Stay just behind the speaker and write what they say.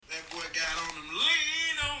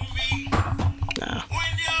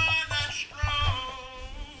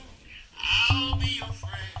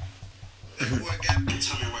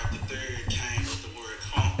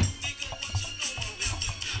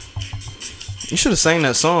You should have sang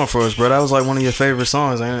that song for us, bro. That was like one of your favorite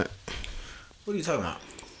songs, ain't it? What are you talking about?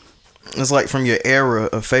 It's like from your era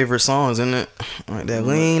of favorite songs, isn't it? Like that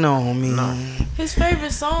Lean On Me. No. His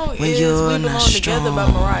favorite song When is you're We not Belong Together by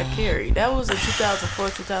strong. Mariah Carey. That was in 2004,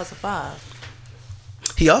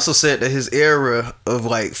 2005. He also said that his era of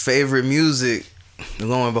like favorite music,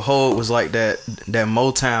 lo and behold, was like that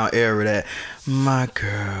Motown era. That my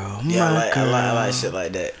girl, my Yeah, girl. I like shit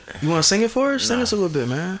like that. You want to sing it for us? Sing Nah. us a little bit,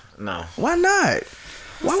 man. No. Why not?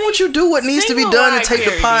 Why Sing- won't you do what needs to be sing done Mariah to take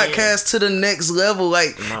the Carey, podcast to the next level?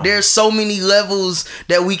 Like, No. there's so many levels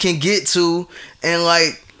that we can get to, and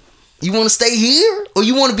like, you want to stay here or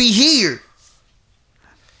you want to be here?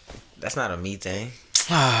 That's not a me thing.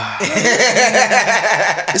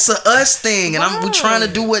 It's a us thing, and we're Right. trying to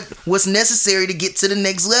do what's necessary to get to the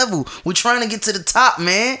next level. We're trying to get to the top,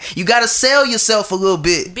 man. You gotta sell yourself a little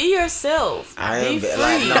bit. Be yourself. I be am free.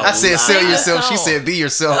 like, no. I said sell Sing the yourself. She song. said be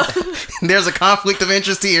yourself. There's a conflict of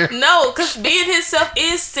interest here. No, because being himself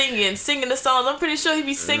is singing the songs. I'm pretty sure he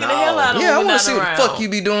be singing the No. hell out of Yeah, I them. want to see what the fuck you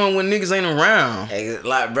be doing when niggas ain't around. Hey,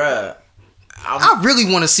 like, bruh. I really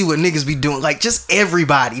want to see what niggas be doing. Like, just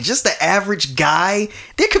everybody. Just the average guy.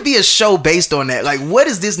 There could be a show based on that. Like, what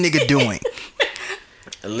is this nigga doing?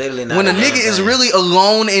 Literally not When a damn nigga is thing. really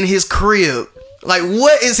alone in his crib. Like,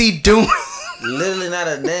 what is he doing? Literally not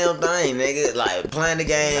a damn thing, nigga. Like, playing the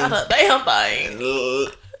game. Not a damn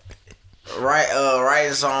thing.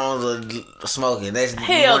 Writing songs or smoking. That's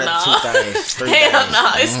Hell one no. of the two things. Three Hell things.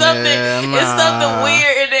 no. It's something. Yeah, It's something nah.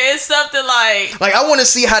 weird, and it's something like. Like, I want to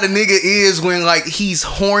see how the nigga is when, like, he's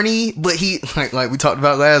horny, but he, like we talked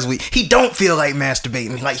about last week, he don't feel like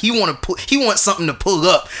masturbating. Like, he wants something to pull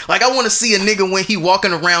up. Like, I want to see a nigga when he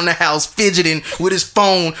walking around the house fidgeting with his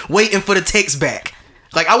phone, waiting for the text back.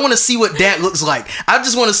 Like, I want to see what that looks like. I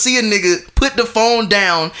just want to see a nigga put the phone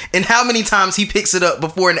down and how many times he picks it up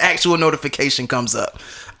before an actual notification comes up.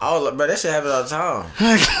 Oh, bro, that shit happen all the time.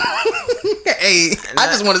 Hey, I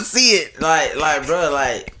just want to see it. Like, bro,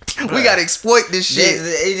 like. We gotta exploit this shit.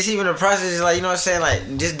 It's even the process, is like, you know what I'm saying?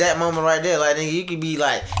 Like, just that moment right there. Like, nigga, you could be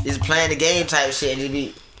like, just playing the game type shit and just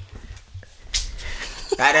be.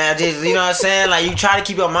 Goddamn, just, you know what I'm saying? Like, you try to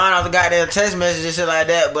keep your mind off the goddamn text messages and shit like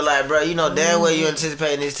that, but like, bro, you know damn well you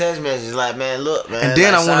anticipating these text messages. Like, man, look, man. And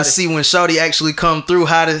then like, I want to shawty- see when Shawty actually come through.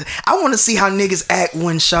 I want to see how niggas act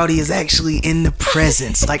when Shawty is actually in the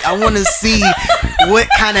presence. Like, I want to see what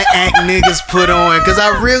kind of act niggas put on, because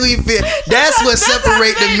I really feel that's what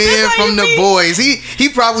separate the men from the boys. He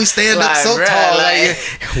probably stand up Like, so bruh, tall.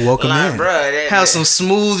 like- Welcome like, in. bruh, Have some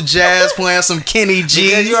smooth jazz playing, some Kenny G.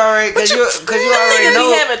 Because you already, cause you already Niggas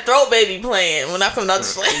know. be having throat baby playing when I come out the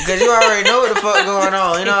sleep. Cause you already know what the fuck going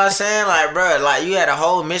on, you know what I'm saying? Like, bro, like you had a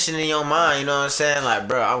whole mission in your mind, you know what I'm saying? Like,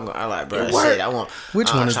 bro, I like, bro, It worked. shit, I want.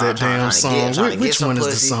 Which one is that damn song? Which one is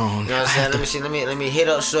the song? You know what I'm I saying? have Let me see. Let me hit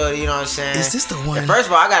up Shorty. You know what I'm saying? Is this the one? And first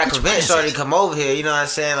of all, I gotta Which one convince is Shorty it? to come over here. You know what I'm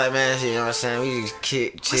saying? Like, man, shit, you know what I'm saying? We just chill,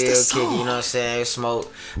 this kick it. song? You know what I'm saying?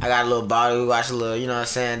 Smoke. I got a little bottle. We watch a little. You know what I'm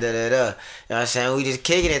saying? Da da da. You know what I'm saying? We just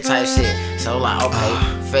kicking it type shit. So like,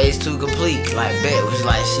 okay, phase 2 complete. Like, bet, which is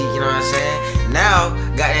like shit. You know what I'm saying? Now,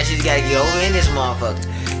 goddamn, she's gotta get over in this motherfucker.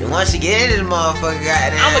 And once she get in this motherfucker,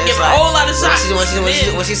 goddamn, I'ma it's give her like, a whole lot of shots.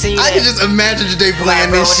 When she see you, I that- can just imagine Jade playing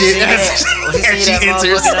bro, this when she shit see as that- when she see she that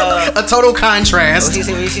enters. motherfucking, A total contrast. When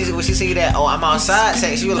she see that, oh, I'm outside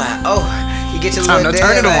sex, you like, oh, you get your Time little to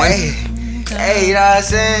turn it like, on. Hey, you know what I'm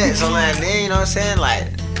saying? So like, then, you know what I'm saying? Like,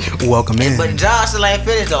 Welcome in. but the job still ain't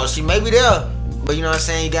finished though. She may be there, but you know what I'm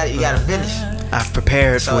saying? You gotta finish. I've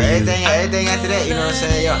prepared So for you. everything after that, you know what I'm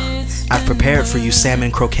saying, yo? I've prepared for you salmon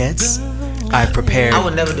croquettes. I've prepared I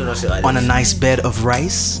would never do no shit like on a this. nice bed of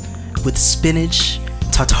rice with spinach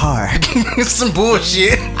tartare. Some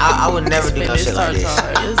bullshit. I would never do no shit like this.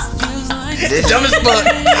 This Dumb as fuck.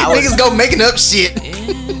 Niggas go making up shit.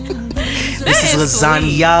 This is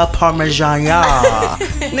lasagna parmigiana.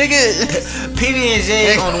 Nigga.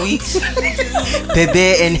 PB&J on wheats.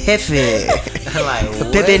 Pepe and jefe. Like,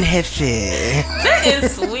 what? Pepe and jefe. That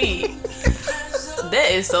is sweet. That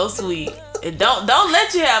is so sweet. And don't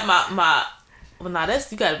let you have my. Well, nah,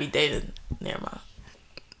 that's you gotta be dating. Never mind.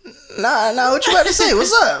 Nah, what you about to say?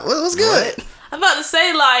 What's up? What's good? I'm about to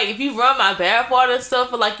say, like, if you run my bath water and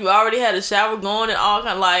stuff, or like you already had a shower going and all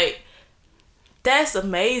kind of like, that's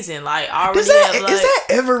amazing. Like, I already Is that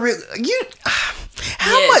ever really you?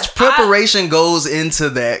 How Yes, much preparation goes into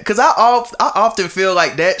that? Because I often feel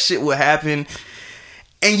like that shit will happen,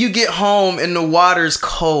 and you get home and the water's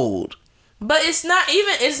cold. But it's not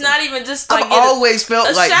even just like I've always felt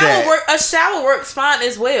like that. A shower works fine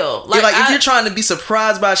as well. Like, if you're trying to be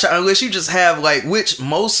surprised by a shower, unless you just have like, which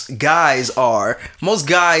most guys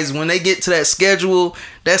when they get to that schedule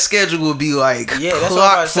will be like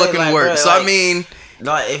clock fucking like, work. Bro, so like, I mean.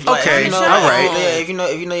 Like if you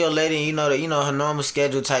know your lady and you know her normal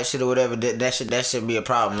schedule type shit or whatever, that shouldn't be a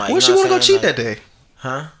problem. Like, when she want to go cheat that day?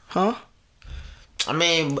 Huh? I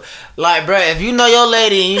mean, like, bro, if you know your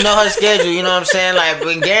lady and you know her schedule, you know what I'm saying? Like,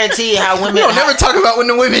 we guarantee how women. We don't never talk about when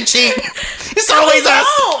the women cheat. It's always us.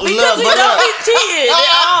 Because we don't be cheating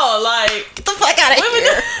at all. Like, get the fuck out of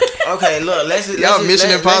here. Okay, look, let's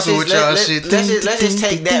Mission Impossible with y'all shit. Let's just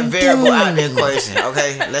take that variable out of the equation.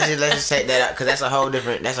 Okay, let's just take that out because that's a whole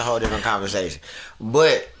different conversation.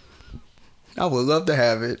 But I would love to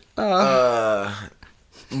have it.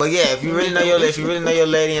 But yeah, if you really know your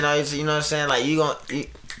lady and all, you know what I'm saying, like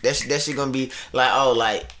that shit gonna be like, oh,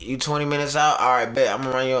 like you 20 minutes out, all right, bet I'm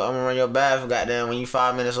gonna run your bath, goddamn, when you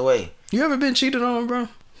 5 minutes away. You ever been cheated on, bro?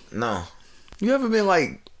 No. You ever been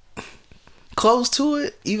like close to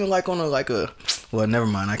it, even like on well, never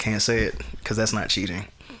mind, I can't say it because that's not cheating.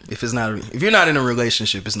 If you're not in a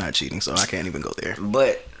relationship, it's not cheating, so I can't even go there.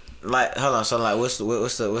 But like, hold on. So like, what's the? I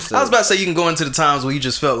was about to say you can go into the times where you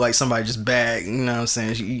just felt like somebody just bagged. You know what I'm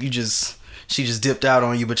saying? She just dipped out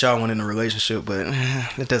on you, but y'all weren't in a relationship. But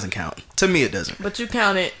it doesn't count. To me, it doesn't. But you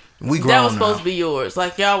counted. We grown that was supposed now. to be yours.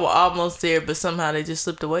 Like y'all were almost there, but somehow they just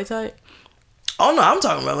slipped away type. Oh no, I'm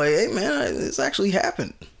talking about like, hey man, it's actually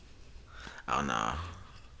happened. Oh no,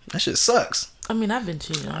 that shit sucks. I mean, I've been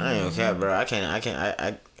cheating. I ain't okay, bro. I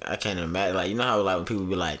can't imagine. Like, you know how like when people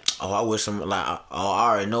be like, oh, I wish some like, oh, I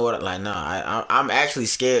already know what. Like, nah, I'm actually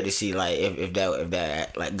scared to see like if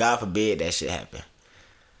that like, God forbid that shit happen.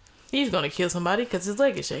 He's gonna kill somebody because his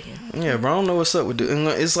leg is shaking. Yeah, bro. I don't know what's up with it.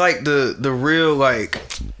 It's like the real like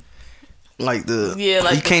the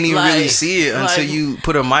you can't even really see it until you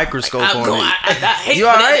put a microscope on it. I hate you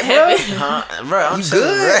alright, bro? Bro, I'm you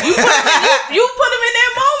good? You put him in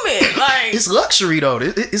that moment. Like, it's luxury though.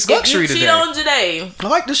 It's luxury today. Cheat on today. I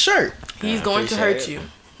like the shirt. He's going to hurt you.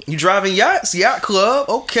 You driving yachts, yacht club,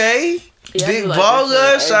 okay. Yeah, Big like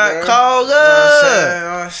baller, shot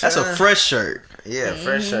caller. That's a fresh shirt. Yeah,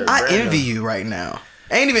 fresh shirt. I envy you right now.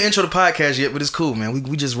 I ain't even intro the podcast yet, but it's cool, man.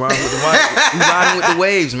 We just riding with we riding with the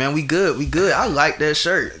waves, man. We good. I like that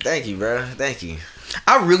shirt. Thank you, bro. Thank you.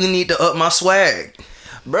 I really need to up my swag,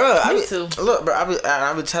 bro. Me too. Look, bro.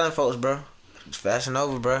 I be telling folks, bro. It's fashion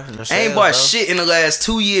over, bro. I ain't bought shit in the last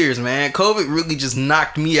 2 years, man. COVID really just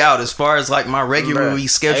knocked me out as far as like my regularly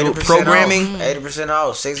scheduled programming. 80%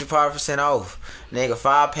 off, 65% off. Nigga,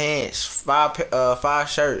 5 pants, 5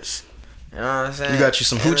 shirts. You know what I'm saying? You got you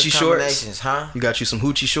some hoochie shorts? Huh? You got you some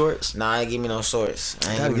hoochie shorts? Nah, I ain't give me no shorts.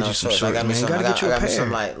 I ain't gotta give me get no you some shorts. shorts, I got me man. some. Gotta get you a got me pair.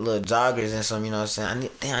 some like little joggers and some. You know what I'm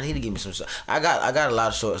saying? I need to give me some shorts. I got a lot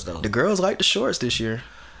of shorts though. The girls like the shorts this year.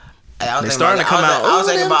 They starting to come out. I was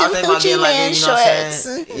thinking about getting like, you know what I'm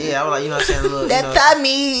saying? Yeah, I was like, you know what I'm saying? Little, that thigh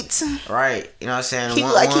meat. Right. You know what I'm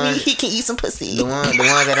saying? He can eat some pussy. The ones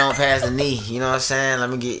that don't pass the knee. You know what I'm saying? Let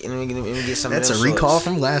me get some. That's of them a recall shorts.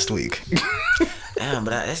 from last week. Damn,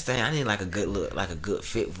 but that's the thing. I need like a good look, like a good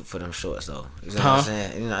fit for them shorts though. You know what I'm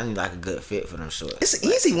saying? You know, I need like a good fit for them shorts. It's an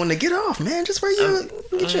easy one to get off, man. Just where you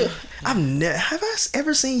get your. Have I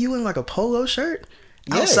ever seen you in like a polo shirt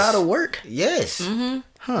outside of work? Yes. Mm-hmm.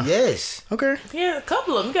 Huh. Yes. Okay. Yeah, a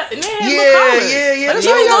couple of them. Yeah. That's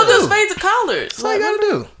all you gotta do. Just fades of collars. That's all you gotta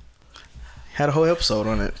do. Had a whole episode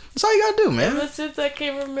on it. That's all you gotta do, man. Ever since I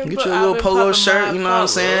can't remember. Get you a little polo shirt, you know what I'm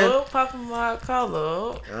saying? Popping my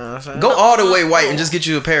collar. Go all the way white and just get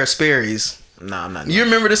you a pair of Sperry's. Nah, I'm not. You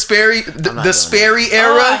remember the Sperry, the Sperry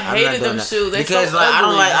era? Oh, I hated them shoes. Because so like,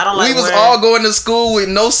 I don't like. We was all going to school with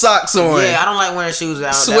no socks on. Yeah, I don't like wearing shoes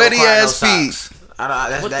that sweaty ass feet. Socks.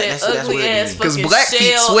 That's, with that's ugly ass fucking black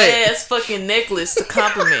feet shell sweat. ass fucking necklace to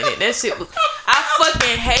compliment it. That shit was. I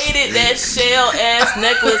fucking hated that shell ass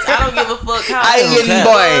necklace. I don't give a fuck how.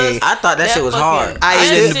 Boy. I thought that shit was hard.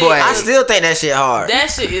 I still think that shit hard.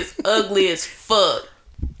 That shit is ugly as fuck.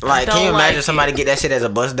 Like, can you imagine somebody get that shit as a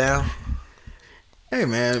bust down? Hey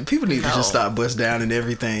man, people need to just stop bust down and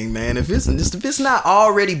everything, man. If it's not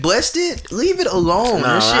already busted, leave it alone.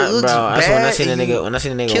 That shit looks bad. When I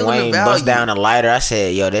seen the nigga Wayne bust down a lighter, I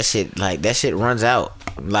said, yo, that shit runs out.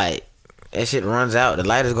 Like, that shit runs out. The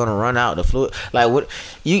lighter's gonna run out. The fluid, like, what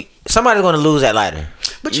somebody's gonna lose that lighter.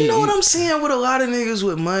 But you know what I'm saying with a lot of niggas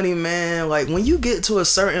with money, man. Like, when you get to a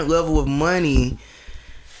certain level of money.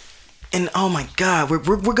 And oh my God,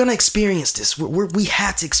 we're gonna experience this. We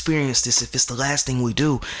had to experience this if it's the last thing we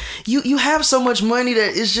do. You have so much money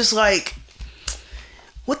that it's just like,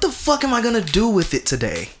 what the fuck am I gonna do with it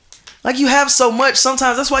today? Like, you have so much.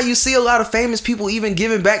 Sometimes that's why you see a lot of famous people even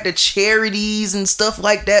giving back to charities and stuff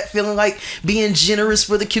like that, feeling like being generous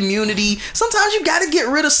for the community. Sometimes you got to get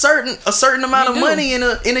rid of a certain amount of money in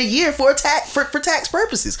a year for tax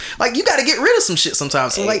purposes. Like, you got to get rid of some shit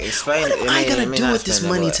sometimes. So like, what am I gonna do with this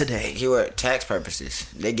money today? You were tax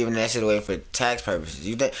purposes. They giving that shit away for tax purposes.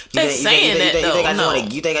 You think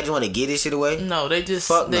I just want to give this shit away? No, they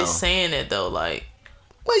saying it though. Like,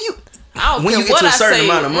 well, I don't when care you get what to a I certain say,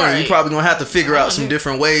 amount of money, right. you're probably gonna have to figure out some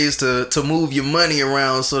different ways to move your money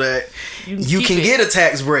around so that you can get a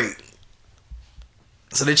tax break.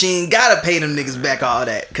 So that you ain't gotta pay them niggas back all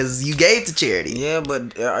that because you gave to charity. Yeah,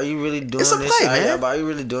 but are you really doing It's a this? play, man. Are you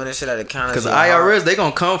really doing this shit out of kindness? Because the IRS, they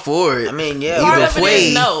gonna come for it. I mean, yeah. A part of it way.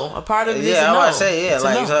 is no. A part of it is Yeah, no. I would say, yeah. It's a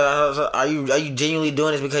Like, no. so are you genuinely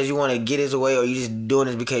doing this because you want to get this away, or you just doing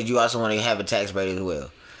this because you also want to have a tax break as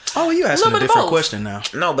well? Oh, you asking a little bit of different both. question now.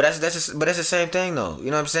 No, but that's the same thing though. You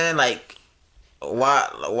know what I'm saying? Like, why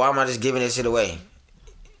am I just giving this shit away?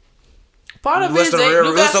 Part of it What's is the that real-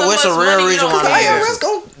 you got so what's the much real money, reason you why don't I'm care. here? IRS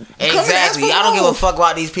gonna come and ask Exactly. for I don't give a more. fuck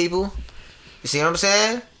about these people. You see what I'm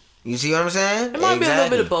saying? You see what I'm saying? It might be a little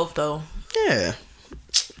bit of both though. Yeah.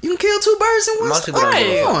 You can kill two birds in one Most people don't stone.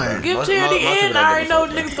 give a fuck, Right. bro. Give Most charity people and don't I already give a know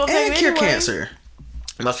fuck, niggas gonna And take cure it anyway. cancer.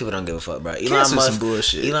 Most people don't give a fuck, bro. Cancer's some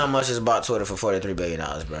bullshit. Elon Musk just bought Twitter for $43 billion,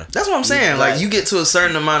 bro. That's what I'm saying. Like, Like- you get to a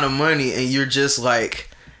certain amount of money and you're just like,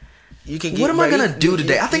 You can what am I gonna do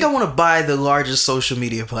today? I think I want to buy the largest social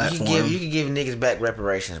media platform. You can give niggas back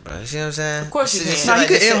reparations, bro. You see what I'm saying? Of course you can. No, you could this end shit-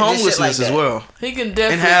 this shit homelessness like as that. well. He can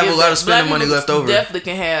definitely have give a lot back- of spending black money people left over. Definitely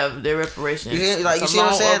can have their reparations. You see, like, you It's see a what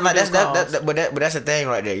I'm long saying? Like, overdue cause. but that's the thing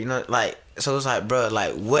right there. You know, like, so it's like, bro,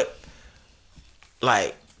 like, what,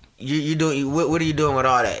 like, you doing? What are you doing with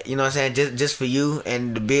all that? You know what I'm saying? Just for you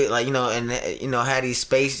and the big, like, you know, and you know, have these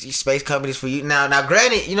space companies for you. Now,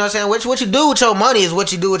 granted, you know what I'm saying? What you do with your money is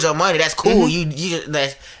what you do with your money. That's cool.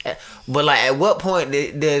 Mm-hmm. But like, at what point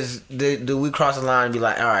do we cross the line and be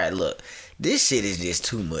like, all right, look, this shit is just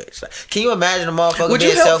too much. Like, can you imagine a motherfucker Would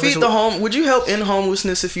being you help selfish? feed the home? Would you help end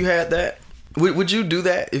homelessness if you had that? Would you do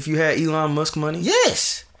that if you had Elon Musk money?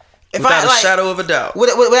 Yes. If Without I, a like, shadow of a doubt.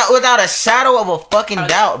 without a shadow of a fucking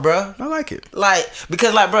doubt, bro. I like it. Like,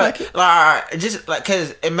 because, like, bro, Like it. like, just like,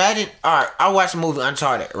 cause imagine, all right, I watched the movie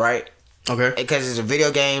Uncharted, right? Okay. Because it's a video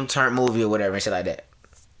game turned movie or whatever and shit like that.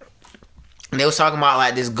 And they was talking about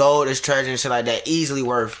like this gold, this treasure and shit like that, easily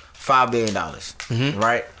worth $5 billion,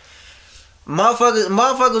 right?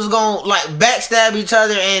 Motherfuckers gonna like backstab each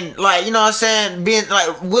other and like, you know what I'm saying, being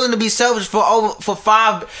like willing to be selfish for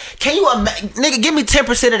 $5. Can you nigga give me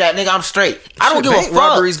 10% of that, nigga? I'm straight. I don't give a Bank fuck.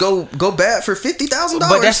 robberies go bad for $50,000.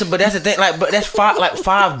 But that's the thing. Like, but that's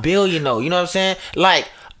 $5 billion though. You know what I'm saying? Like,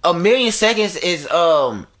 a million seconds is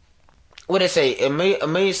what they say? A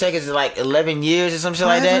million seconds is like 11 years or some shit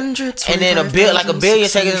like that. And then a billion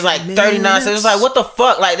seconds is like 39 seconds. It's like, what the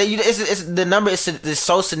fuck? Like, it's the number is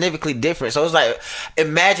so significantly different. So it's like,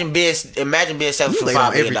 imagine being selfish for Late $5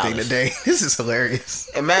 on billion. everything today. This is hilarious.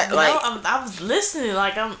 Imagine, like, I was listening.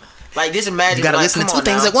 Like I'm. like just imagine. You gotta like, listen to come two on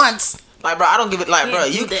things now. at once. Like, bro, I don't give it. Like, bro,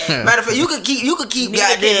 Can't you do that. matter of fact, you could keep Nigga goddamn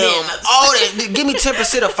can't be in all that. Give me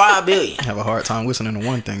 10% of $5 billion. I have a hard time listening to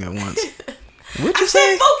one thing at once. What'd I you said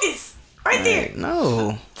say? focus right there.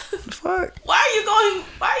 No. Fuck. Why are you going?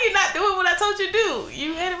 Why are you not doing what I told you to do?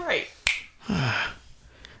 You had it right.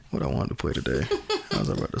 What I wanted to play today. I was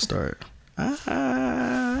about to start.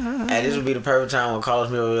 And this would be the perfect time when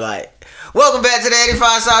Carlos Miller would be like, welcome back to the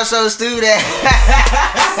 85 South Show, student.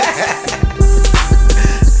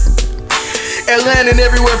 Atlanta and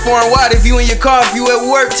everywhere far and wide. If you in your car, if you at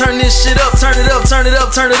work, turn this shit up, turn it up, turn it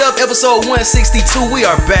up, turn it up. Episode 162, we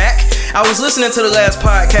are back. I was listening to the last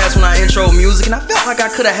podcast when I intro music and I felt like I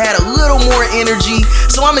could have had a little more energy.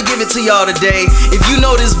 So I'm gonna give it to y'all today. If you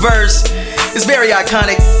know this verse, it's very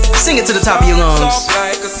iconic. Sing it to the top of your lungs.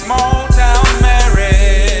 Like a small town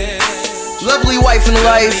marriage. Lovely wife in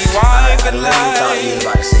life. I literally thought you was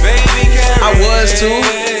about to sing. I was too,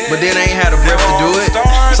 but then I ain't had a breath to do it.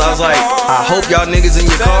 So I was like, I hope y'all niggas in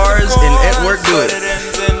your cars and at work do it.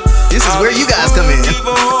 This is where you guys come in.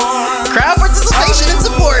 Crowd participation and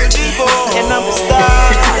support. And I'm a star.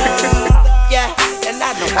 Yeah, and I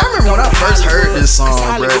know. I remember when I first heard this song,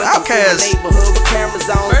 bro. Outkast.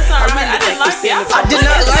 First time I didn't like it. I was I did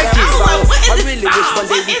not like it. I was like, what I really wish one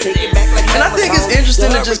day we take it back like And I think it's interesting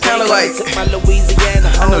to just kind of like, I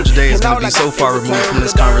know Jade is gonna be so far removed from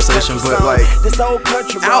this conversation, but like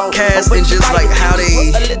Outkast and just like how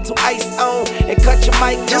they,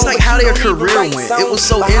 just like how their career went. It was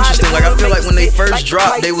so interesting. Like I feel like when they first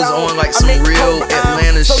dropped, they was on like some real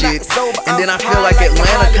Atlanta shit, and then I feel like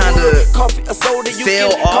Atlanta kind of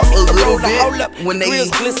fell off a little bit when they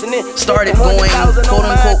started going quote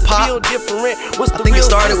unquote pop. I think it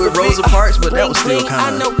started with Rosa Parks, but that was still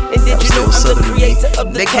kind of southern to me.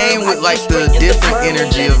 They came with like the different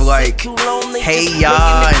energy of like Hey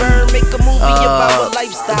Ya and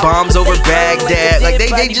Bombs Over Baghdad. Like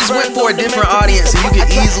they just went for a different audience, and you could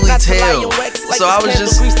easily tell. So I was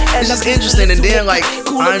just, it's just interesting. And then like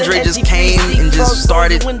Andre just came and just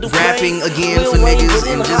started rapping again for niggas,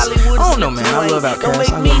 and just, I don't know, man. I love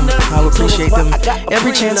Outkast. I love them. I appreciate them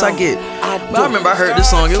every chance I get. But I remember I heard this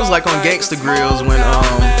song. It was like on Gangsta Grills when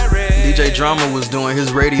DJ Drama was doing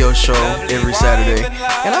his radio show every Saturday,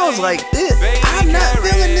 and I was like, I'm not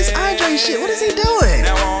feeling this Andre shit. What is he doing?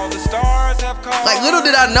 Like, little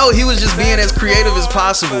did I know he was just being as creative as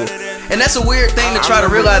possible. And that's a weird thing to try to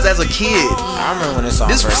realize as a kid. I remember when this song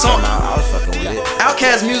first came out, I was fucking with it.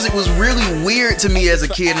 Outkast music was really weird to me as a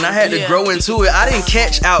kid, and I had to grow into it. I didn't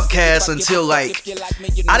catch Outkast until like,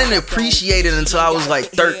 I didn't appreciate it until I was like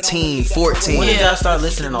 13, 14. When did y'all start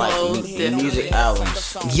listening to like music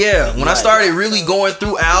albums? Yeah, when I started really going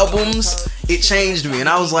through albums, it changed me, and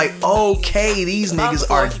I was like, okay, these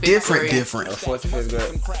niggas are different. Fourth or fifth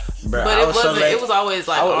grade. Bruh, But it wasn't. It was always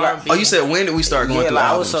like R&B. Oh, you said when did we start going through like,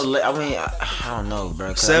 albums? I was so late. I mean, I don't know,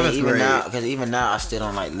 bro. Seventh grade. Because even now, I still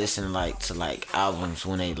don't like listen like to like albums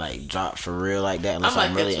when they like drop for real like that, unless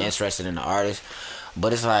I'm really interested in the artist.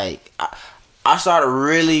 But it's like I started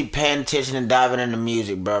really paying attention and diving into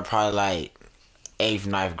music, bro. Probably like 8th,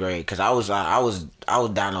 9th grade, because I was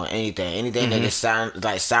down on anything that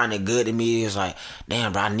just sounded good to me. It was like,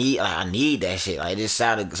 damn, bro, I need that shit. Like, it just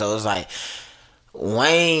sounded, so it's like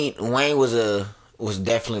Wayne was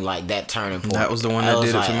definitely like that turning point. That was the one that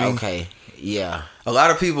did it for me. Okay, yeah. A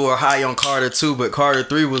lot of people are high on Carter too, but Carter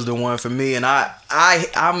 3 was the one for me, and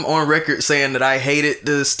I'm on record saying that I hated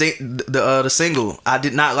the single. I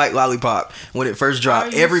did not like Lollipop when it first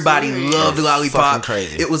dropped. Everybody loved Lollipop.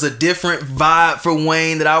 Crazy. It was a different vibe for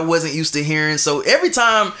Wayne that I wasn't used to hearing. So every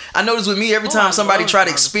time, I noticed with me, every time somebody tried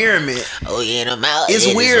to experiment,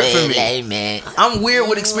 it's weird for me. Man. I'm weird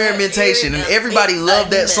with experimentation, and everybody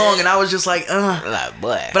loved that song, and I was just like,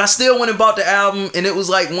 But I still went and bought the album, and it was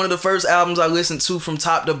like one of the first albums I listened to from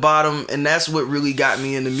top to bottom, and that's what really got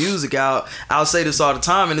me into music. I'll say this all the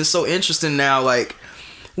time, and it's so interesting now, like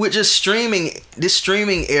with just this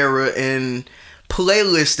streaming era and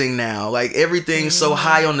playlisting now, like everything's so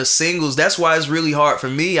high on the singles. That's why it's really hard for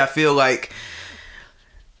me. I feel like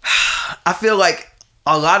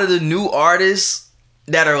a lot of the new artists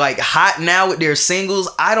that are like hot now with their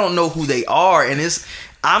singles, I don't know who they are, and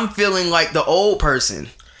I'm feeling like the old person.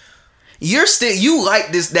 You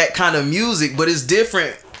like that kind of music, but it's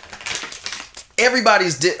different.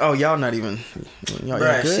 Everybody's oh, y'all not even, y'all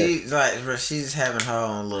good? She's having her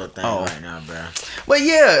own little thing right now, bro. But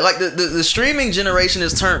yeah, like the streaming generation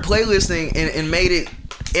has turned playlisting and made it,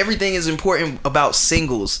 everything is important about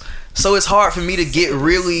singles. So it's hard for me to get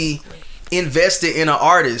really invested in an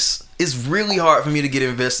artist. It's really hard for me to get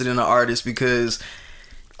invested in an artist because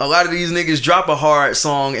a lot of these niggas drop a hard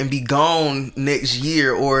song and be gone next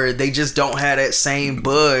year, or they just don't have that same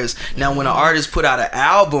buzz. Now, when an artist put out an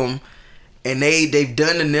album and they've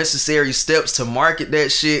done the necessary steps to market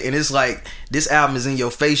that shit, and it's like, this album is in your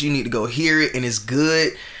face, you need to go hear it, and it's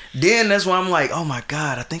good, then that's why I'm like, oh my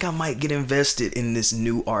God, I think I might get invested in this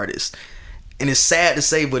new artist. And it's sad to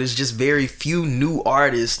say, but it's just very few new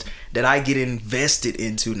artists that I get invested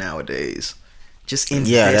into nowadays. Just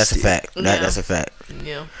invested. Yeah, that's a fact. That's a fact.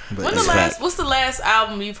 Yeah. But What's the last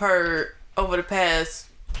album you've heard over the past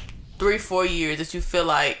 3-4 years that you feel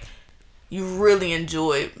like you really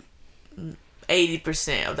enjoyed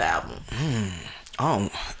 80% of the album? Oh,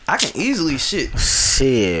 I can easily shit,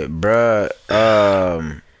 bruh.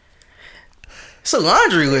 It's a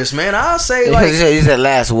laundry list, man. I'll say like, you said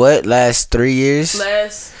last 3 years?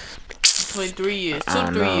 Between 3 years, 2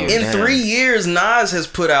 to 3 years. In 3 years, Nas has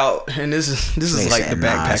put out, and this is like the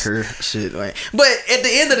backpacker shit. Like, but at the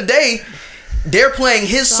end of the day, they're playing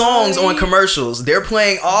his songs on commercials. They're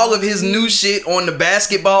playing all of his new shit on the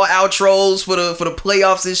basketball outros for the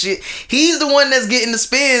playoffs and shit. He's the one that's getting the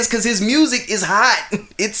spins because his music is hot.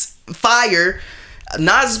 It's fire.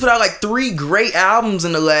 Nas has put out like 3 great albums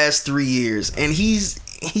in the last 3 years, and he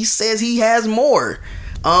says he has more.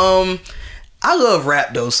 I love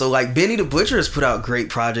rap though, so like Benny the Butcher has put out great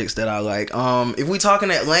projects that I like. If we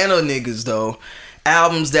talking Atlanta niggas though,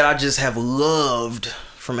 albums that I just have loved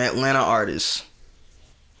from Atlanta artists.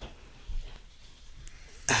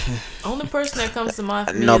 Only person that comes to mind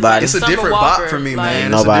for me Nobody. is It's a Summer different Walker. bop for me, Like,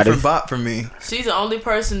 man. Nobody. It's a different bop for me. She's the only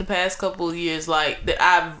person the past couple of years like that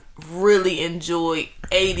I've really enjoyed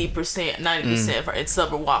 80%, 90% for it's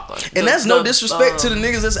Summer Walker. And that's no disrespect to the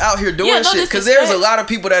niggas that's out here doing yeah, no shit. Because there's a disrespect. lot of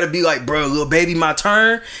people that'll be like, bro, Lil Baby, my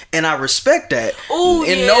turn. And I respect that. Ooh,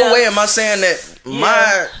 In yeah. no way am I saying that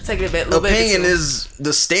my Taking it back, Lil Baby opinion too. is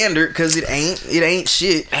the standard, because it ain't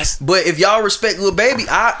shit. But if y'all respect Lil Baby,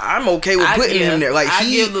 I'm okay with putting him there. Like I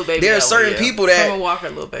give Lil Baby there are that certain one, yeah. people that Summer Walker,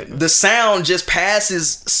 Lil Baby. the sound just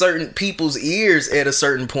passes certain people's ears at a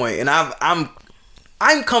certain point, and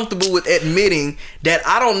I'm comfortable with admitting that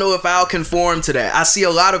I don't know if I'll conform to that. I see a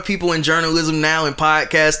lot of people in journalism now and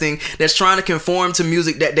podcasting that's trying to conform to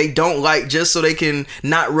music that they don't like just so they can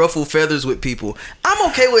not ruffle feathers with people. I'm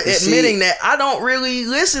okay with admitting that I don't really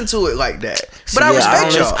listen to it like that, but I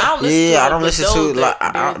respect y'all. I don't listen to it, I don't but listen to those it like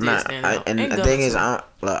that do man, stand out. and Ain't the gonna thing is, do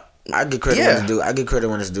it. I get credit Yeah. when it's due. I get credit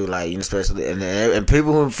when it's due. Like, you know, especially and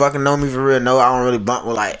people who fucking know me for real know I don't really bump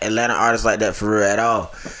with like Atlanta artists like that for real at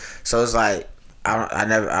all. So it's like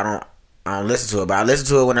I don't listen to it, but I listen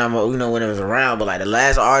to it when I'm, you know, when it was around. But like the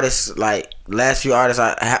last few artists,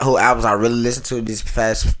 whole albums I really listened to these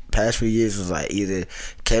past few years was like either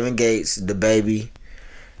Kevin Gates, The Baby,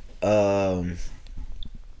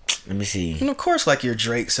 let me see. And of course, like your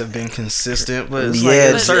Drakes have been consistent, but it's Yeah, like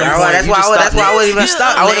at a certain that's point, why- you that's just why- stop that's why I naming- wouldn't even- you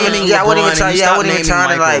stop I wouldn't naming even- I wouldn't even LeBron, try- and you yeah, I stop wouldn't even naming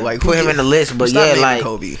try to, Michael. like, who put him gives- in the list, but stop yeah, naming like-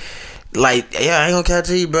 Kobe. Like, yeah, I ain't gonna catch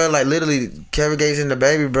to you, bro. Like, literally, Kevin Gates and The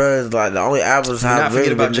Baby, bro, is like the only albums Not I've really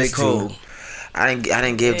forget about been J. listening Cole. to. I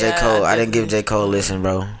didn't give J. Yeah, Cole. I didn't give definitely. J. Cole a listen,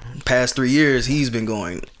 bro. Past 3 years, he's been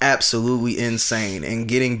going absolutely insane and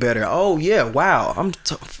getting better. Oh yeah, wow.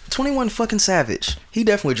 21 fucking Savage. He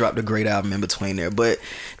definitely dropped a great album in between there, but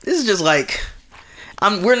this is just like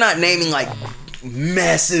we're not naming like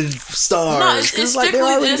massive stars. No, it's 'cause, like, strictly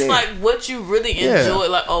they're already just there. like what you really Yeah. enjoy,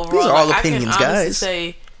 like overall. These are all like, opinions, I can honestly guys.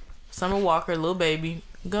 say Summer Walker, Lil Baby,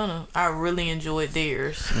 Gunna. I really enjoyed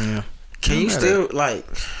theirs. Yeah. Can you matter. still, like,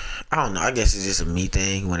 I don't know, I guess it's just a me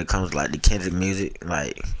thing when it comes to, like, the Kendrick music.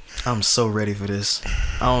 Like, I'm so ready for this.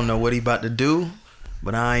 I don't know what he about to do,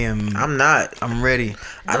 but I'm not. I'm ready.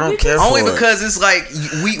 I don't care for Only it. because it's like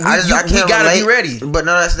we I can't gotta relate, be ready. But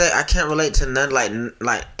no, that's that. I can't relate to none like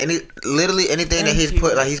literally anything that Thank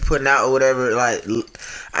you. he's putting out or whatever. Like,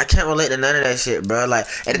 I can't relate to none of that shit, bro. Like,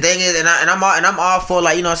 and the thing is, and I'm all for,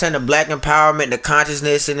 like, you know what I'm saying, the black empowerment, the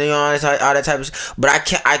consciousness, and, you know, all that type of shit. But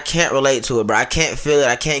I can't relate to it, bro. I can't feel it.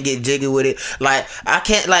 I can't get jiggy with it. Like, I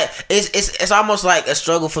can't, like, it's almost like a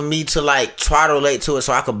struggle for me to, like, try to relate to it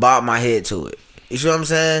so I could bob my head to it. You see what I'm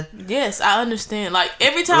saying? Yes, I understand. Like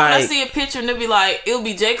every time I Like- see a picture and it'll be like it'll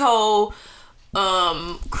be J. Cole,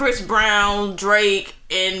 Chris Brown, Drake,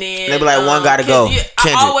 and then They be like, one gotta go. Yeah,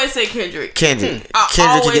 Kendrick. I always say Kendrick. Kendrick I can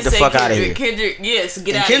always get the say fuck out of Kendrick. here. Kendrick, yes,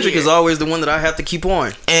 get And out Kendrick of here. is always the one that I have to keep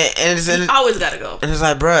on. And He always gotta go. And it's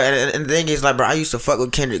like, bro, and the thing is, like, bro, I used to fuck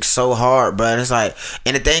with Kendrick so hard, bro. And it's like,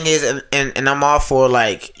 and the thing is, and I'm all for,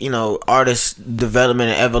 like, you know, artist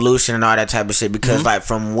development and evolution and all that type of shit because, like,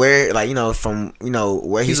 from where, like, you know, from, you know,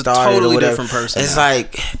 where He's he a started totally or whatever, different person it's now.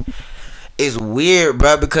 like, it's weird,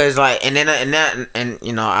 bro, because, like, and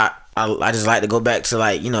you know, I just like to go back to,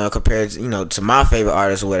 like, you know, compared to, you know, to my favorite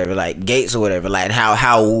artists or whatever, like Gates or whatever, like, and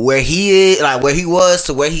how where he is, like, where he was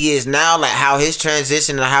to where he is now, like, how his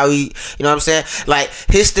transition and how he, you know what I'm saying, like,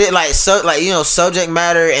 his still, like, so, like, you know, subject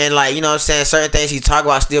matter and, like, you know what I'm saying, certain things he talk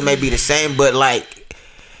about still may be the same, but, like,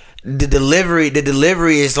 the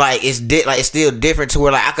delivery is like it's still different to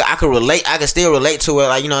where, like, I could still relate to it,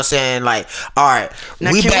 like, you know what I'm saying, like, all right,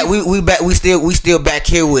 Now, we can back we still back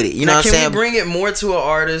here with it, you know Now, what I'm can saying. we bring it more to an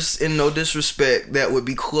artist, in no disrespect, that would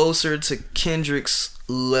be closer to Kendrick's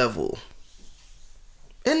level?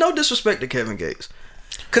 And no disrespect to Kevin Gates,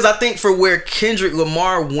 because I think for where Kendrick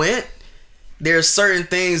Lamar went, there's certain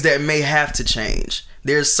things that may have to change.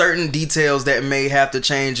 There's certain details that may have to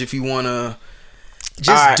change if you want to just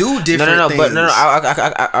All right. do different no, things. but no,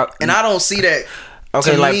 I and I don't see that.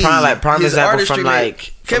 Okay, to like, me, prime his example artistry from, may-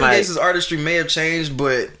 like, Kevin like- Gates' artistry may have changed,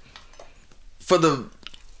 but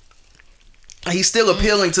he's still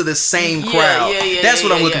appealing to the same Yeah, crowd. yeah, That's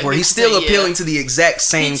what I'm yeah, looking yeah. for. He's You still can say, appealing yeah. to the exact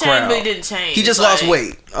same He changed, crowd. but he didn't change. He just Like- lost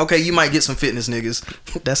weight. Okay, you might get some fitness niggas.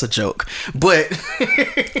 That's a joke. But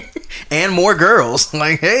and more girls.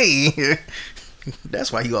 Like, hey.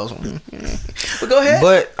 That's why he lost one. But go ahead.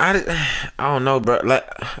 But I don't know, bro. Like,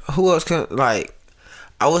 who else can, like,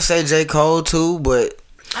 I would say J. Cole too, but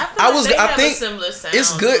I think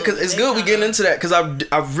it's good because it's good we getting into that because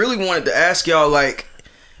I really wanted to ask y'all like,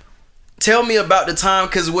 tell me about the time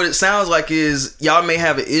because what it sounds like is y'all may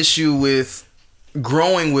have an issue with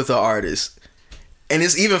growing with an artist. And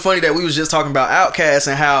it's even funny that we was just talking about Outkast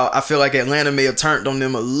and how I feel like Atlanta may have turned on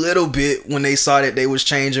them a little bit when they saw that they was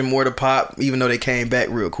changing more to pop, even though they came back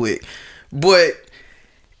real quick. But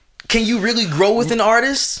can you really grow with an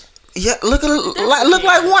artist? Yeah, look at a nigga like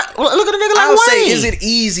Wayne. I would say, is it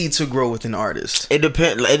easy to grow with an artist? It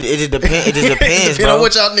depends. It just depends. It just depends, Depends bro. on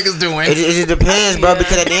what y'all niggas doing. It just depends, bro.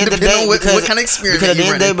 Because at the end of the day, what kind of experience because at the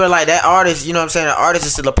end of the day, running. bro, like that artist, you know what I'm saying. The artist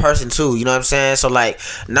is still a person too. You know what I'm saying. So like,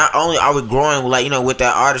 not only are we growing, like with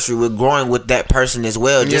that artistry, we're growing with that person as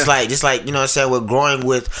well. Just like you know what I'm saying. We're growing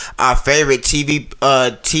with our favorite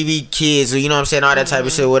TV kids, or you know what I'm saying, all that type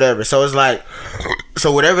of shit, whatever. So it's like.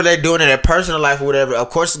 So whatever they're doing in their personal life or whatever, of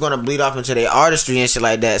course it's gonna bleed off into their artistry and shit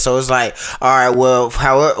like that. So it's like, all right, well,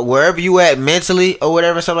 however, wherever you at mentally or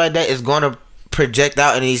whatever, stuff like that, is gonna project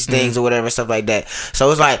out in these things or whatever, stuff like that. So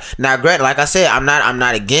it's like, now, granted, like I said, I'm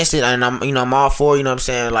not against it, and I'm all for, you know what I'm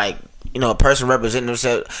saying, like, a person representing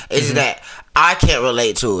themselves. It's just that I can't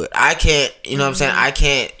relate to it. I can't, you know what I'm saying. I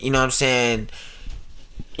can't, you know what I'm saying.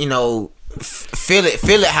 Feel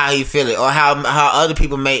it how you feel it, or how other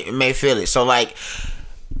people may feel it. So like,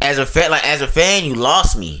 as a fan, you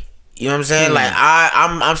lost me. You know what I'm saying? Like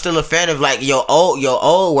I'm still a fan of like your old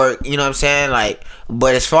work. You know what I'm saying? Like,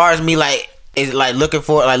 but as far as me like is like looking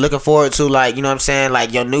forward to like, you know what I'm saying,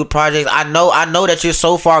 like your new projects. I know that you're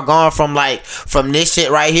so far gone from this shit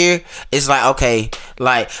right here. It's like, okay,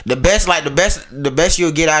 like the best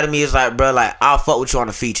you'll get out of me is like, bro, like I'll fuck with you on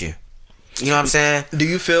a feature. You know what I'm saying? Do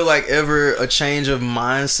you feel like ever a change of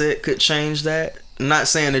mindset could change that? I'm not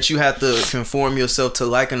saying that you have to conform yourself to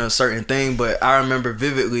liking a certain thing, but I remember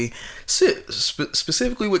vividly,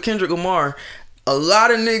 specifically with Kendrick Lamar, a lot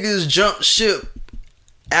of niggas jumped ship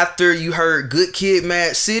after you heard Good Kid,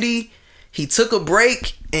 Mad City. He took a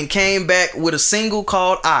break and came back with a single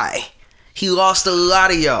called I. He lost a lot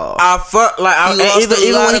of y'all.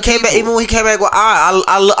 Even when he came back with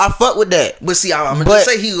I fuck with that. But see, I'm gonna just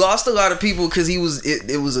say he lost a lot of people because it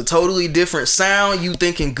was a totally different sound. You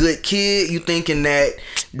thinking Good Kid, you thinking that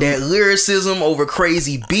lyricism over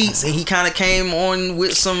crazy beats, and he kind of came on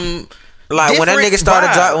with some like when that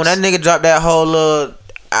nigga dropped that whole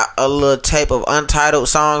a little tape of untitled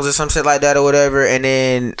songs or some shit like that or whatever, and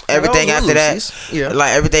then everything after that,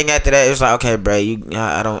 everything after that, it was like, okay, bro,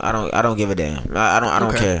 I don't give a damn. I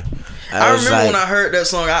don't care. I remember when I heard that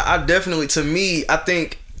song, I definitely, to me, I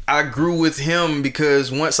think I grew with him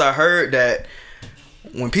because once I heard that,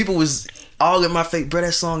 when people was all in my face, bro,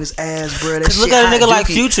 that song is ass, bro. That shit look at a nigga like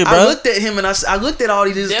Future, bro. I looked at him and I looked at all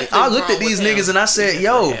these, these niggas and I said,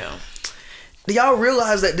 yo, do y'all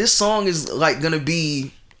realize that this song is like gonna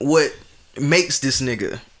be what makes this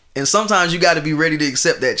nigga? And sometimes you got to be ready to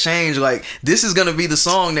accept that change. Like, this is gonna be the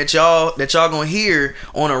song that y'all gonna hear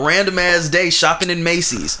on a random ass day shopping in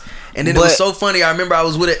Macy's. And then it was so funny. I remember I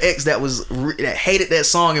was with an ex that hated that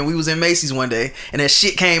song, and we was in Macy's one day, and that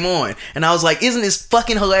shit came on, and I was like, "Isn't this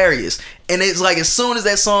fucking hilarious?" And it's like, as soon as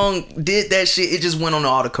that song did that shit, it just went on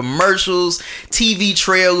all the commercials, TV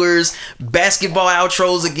trailers, basketball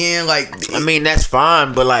outros again. Like, I mean, that's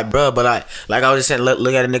fine, but like, bro, like I was just saying,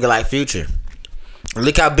 look at a nigga like Future.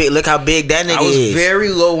 Look how big that nigga is. I was very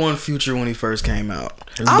low on Future when he first came out.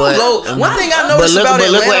 I was low. One thing I noticed about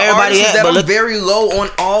Atlanta artists is that I'm very low on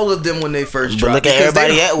all of them when they first drop. But look at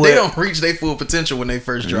everybody they don't reach their full potential when they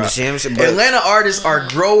first drop. Atlanta artists are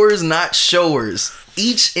growers, not showers.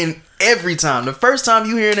 Each and every time. The first time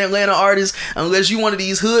you hear an Atlanta artist, unless you one of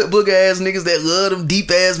these hood book ass niggas that love them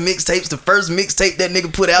deep ass mixtapes, the first mixtape that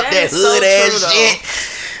nigga put out, that hood ass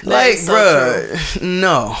shit. Like, bruh,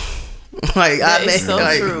 no. Like,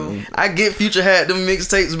 I get Future had them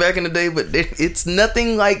mixtapes back in the day, but it's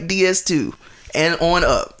nothing like DS2 and on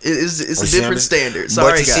up. It's a different standard.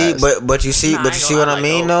 Sorry, guys. But you see what I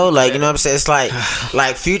mean though. Like, you know what I'm saying? It's like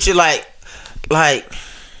Future, like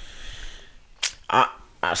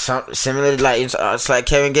similar to like it's like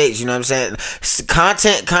Kevin Gates. You know what I'm saying?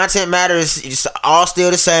 Content matters. It's all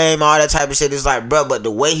still the same. All that type of shit. It's like, bro, but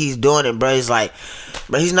the way he's doing it, bro, it's like.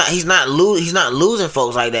 But he's not losing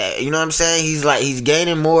folks like that. You know what I'm saying? He's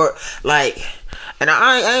gaining more, like, and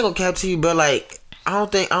I ain't gonna cap to you, but like I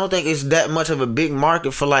don't think it's that much of a big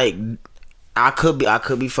market for like I could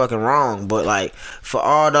be fucking wrong, but like for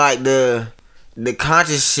all the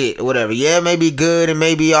conscious shit or whatever, yeah, it may be good and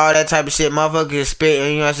maybe all that type of shit, motherfuckers spit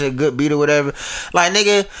and you know I said good beat or whatever. Like,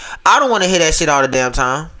 nigga, I don't want to hear that shit all the damn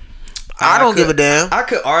time. I don't give a damn. I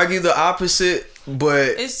could argue the opposite. but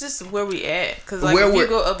It's just where we at. Cause like Where if you we're-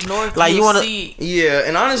 go up north, Like, you you'll wanna- see. yeah,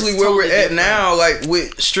 and honestly, It's where totally we're at different. now, like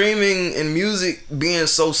with streaming and music being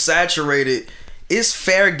so saturated, it's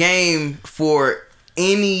fair game for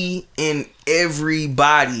any and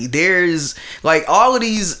everybody. There's like all of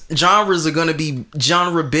these genres are gonna be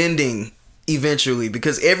genre bending eventually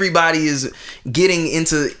because everybody is getting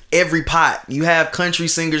into every pot. You have country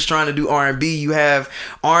singers trying to do R&B, you have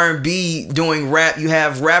R&B doing rap, you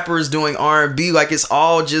have rappers doing R&B. Like it's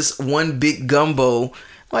all just one big gumbo.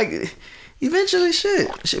 Like eventually shit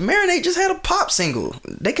Marinate just had a pop single.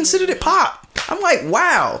 They considered it pop. I'm like,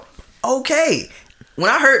 wow, okay. When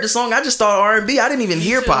I heard the song, I just thought R&B. I didn't even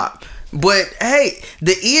hear too. pop. But hey,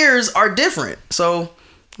 the ears are different. So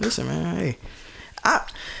listen, man, hey,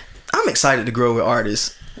 I'm excited to grow with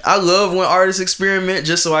artists. I love when artists experiment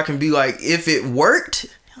just so I can be like, if it worked,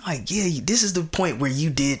 I'm like, yeah, this is the point where you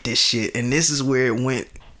did this shit and this is where it went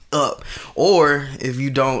up. Or if you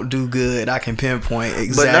don't do good, I can pinpoint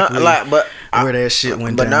exactly where that shit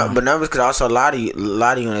went down. But numbers could also lie to you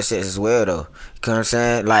in a sense as well, though. You know what I'm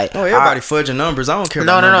saying? Like, oh, everybody fudging numbers. I don't care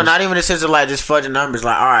about No, numbers. not even in the sense of like just fudging numbers.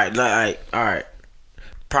 Like, all right.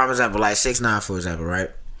 Prime example, like 6ix9ine, for example, right?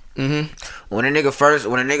 Mm-hmm. When a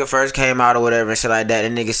nigga first came out or whatever and shit like that, the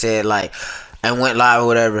nigga said like, and went live or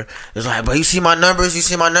whatever. It's like, but you see my numbers,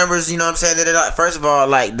 you know what I'm saying? First of all,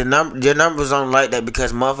 like your numbers don't like that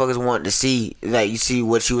because motherfuckers want to see, like, you see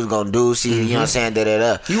what you was gonna do, see, you know what I'm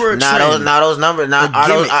saying? You were a now trend. those numbers,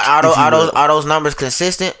 are those numbers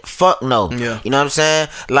consistent? Fuck no. Yeah. You know what I'm saying?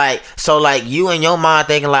 Like, so like you in your mind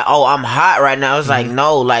thinking like, oh, I'm hot right now. It's like,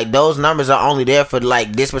 no, like those numbers are only there for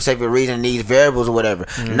like this specific reason, these variables or whatever.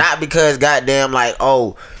 Not because goddamn like,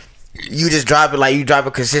 oh, you just drop it, like you drop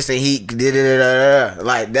a consistent heat,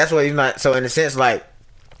 like that's what you're not. So in a sense, like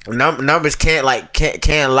numbers can't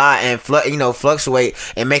lie and fluctuate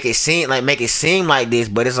and make it seem like this,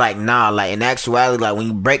 but it's like, nah, like in actuality, like when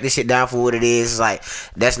you break this shit down for what it is, it's like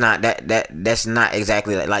that's not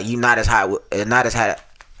exactly like you not as hot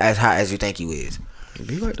as you think you is. It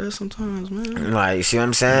be like that sometimes, man. Like, you see what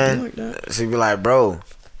I'm saying? It be like that. So you be like, bro.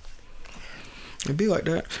 It'd be like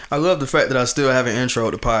that. I love the fact that I still have an intro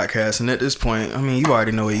to the podcast, and at this point, I mean, you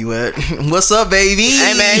already know where you at. What's up, baby?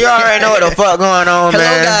 Hey man, you already know what the fuck going on, Hello,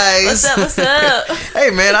 man. guys. What's up? Hey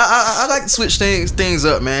man, I like to switch things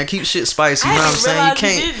up, man. Keep shit spicy. You know what I'm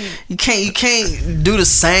saying? You can't do the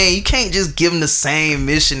same. You can't just give them the same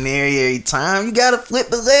missionary every time. You gotta flip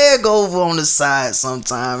the leg over on the side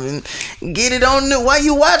sometime and get it on the. Why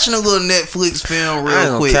you watching a little Netflix film I ain't real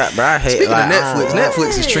gonna quick? cap, bro. I hate, Speaking like, of Netflix, I don't-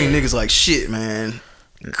 Netflix is treating niggas like shit, man.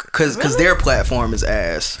 Cause their platform is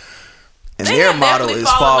ass, and They their have model definitely is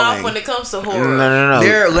fallen off falling. when it comes to horror. No.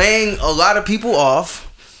 They're laying a lot of people off.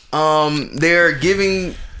 They're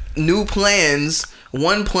giving new plans.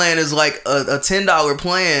 One plan is like a $10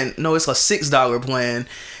 plan. No, it's a $6 plan.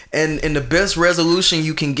 And the best resolution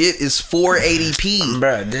you can get is 480p.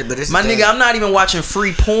 Bruh, but this My nigga, I'm not even watching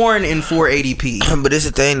free porn in 480p. But this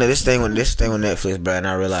is the thing, though. This thing with Netflix, bro. And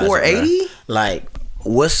I realize 480? Like,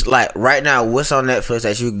 what's like right now? What's on Netflix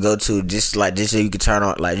that you can go to just so you can turn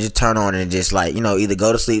on, like just turn on and just like either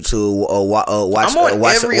go to sleep to or watch I'm on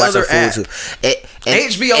every other app.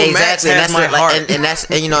 HBO Max has my heart. and that's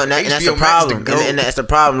and that's the HBO Max problem, the goat. and that's the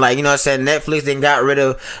problem. Like, you know what I'm saying, Netflix then got rid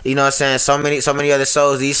of, you know what I'm saying, so many other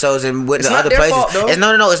shows, these shows, and with It's the not other their places. fault, though.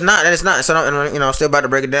 No, it's not. So I'm still about to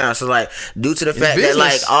break it down. So like, due to the fact that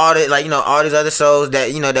like business. all the all these other shows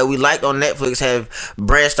that that we liked on Netflix have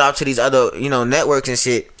branched off to these other networks and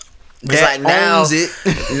shit. It's That like now, owns it.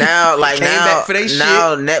 now, like Came back for they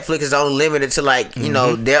now, Netflix is only limited to like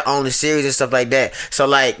their only series and stuff like that. So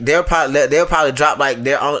like they'll probably drop like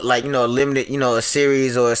their own limited a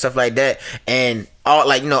series or stuff like that, and all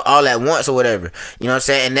all at once or whatever. You know what I'm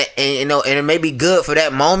saying? And that, and it may be good for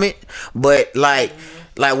that moment, but like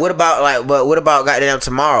what about goddamn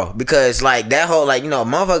tomorrow? Because like that whole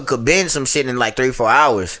motherfucker could binge some shit in like 3-4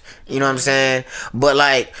 hours. You know what I'm saying? But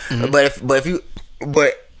like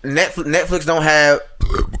but Netflix don't have.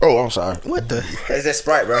 Oh, I'm sorry. What the? It's that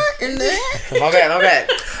Sprite, bro. In there? My bad.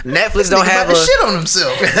 Netflix don't have about a to shit on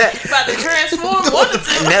himself. About to transform one or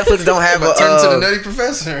two. Netflix don't have a Turn to the Nutty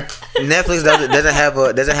Professor. Netflix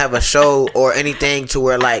doesn't have a show or anything to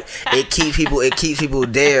where like it keeps people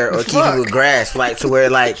there or keep people grasped, like to where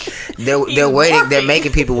like they're waiting, they're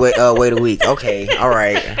making people wait a week. Okay, all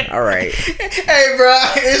right. Hey, bro,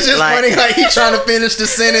 it's just Like- funny how he trying to finish the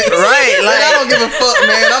sentence. Right, Like, like- I don't give a fuck,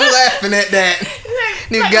 man. I'm laughing at that.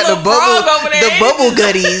 Nigga Like got a the little frog bubble, over there. the bubble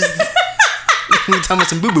gutties. He talking about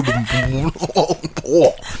some boo boo boo.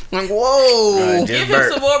 Like, whoa. Right, Give him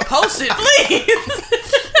burp. some more potion, please.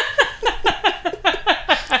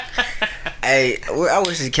 Hey, I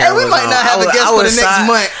wish this Hey, camera we was might on. not have a guest for the next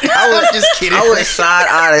month. I was just kidding. I would side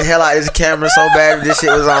eye the hell out of this camera so bad if this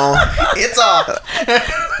shit was on. It's off.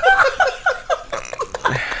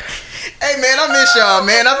 Hey man, I miss y'all,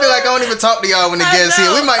 man. I feel like I don't even talk to y'all when the guests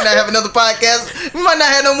here. We might not have another podcast. We might not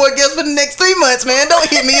have no more guests for the next 3 months, man. Don't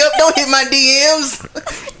hit me up. Don't hit my DMs.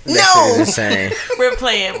 That shit is insane. We're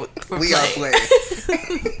playing. We are playing.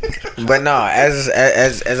 But no, as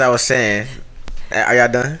I was saying, are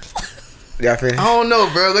y'all done? Y'all finished? I don't know,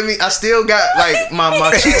 bro. I still got like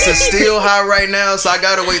my cheeks are still high right now, so I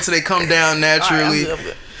gotta wait till they come down naturally. All right, I'm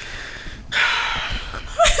good.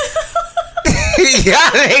 Y'all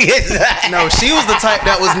niggas. No, she was the type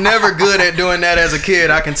that was never good at doing that as a kid.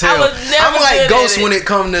 I can tell. was never I'm like good Ghost at it. when it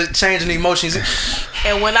comes to changing emotions.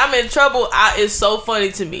 And when I'm in trouble, it's so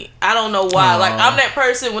funny to me. I don't know why. Like, I'm that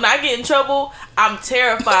person, when I get in trouble, I'm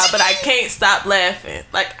terrified, but I can't stop laughing.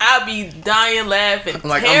 Like, I'll be dying laughing.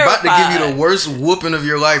 Like, terrified. I'm about to give you the worst whooping of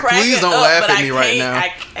your life. Cracking Please don't up, laugh but at me right now.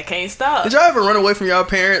 I can't stop. Did y'all ever run away from y'all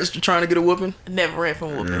parents trying to get a whooping? Never ran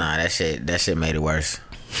from whooping. Nah, that shit made it worse.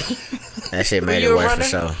 That shit made you it a worse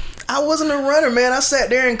for runner? sure. I wasn't a runner, man. I sat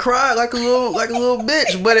there and cried like a little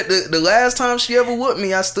bitch. But the last time she ever whooped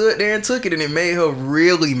me, I stood there and took it, and it made her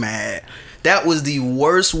really mad. That was the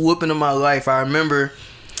worst whooping of my life. I remember.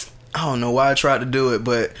 I don't know why I tried to do it,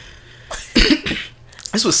 but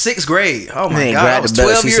this was 6th grade. Oh my Man, god, I grab was the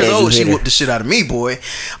belt, 12 she years said you old. She hit her. whooped the shit out of me, boy.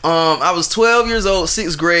 I was 12 years old,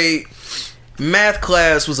 6th grade. Math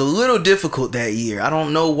class was a little difficult that year. I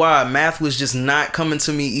don't know why. Math was just not coming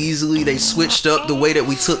to me easily. They switched up the way that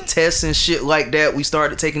we took tests and shit like that. We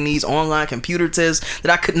started taking these online computer tests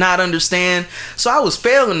that I could not understand. So I was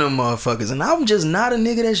failing them motherfuckers. And I'm just not a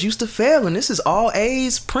nigga that's used to failing. This is all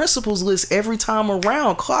A's, principles list every time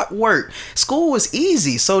around, clockwork. School was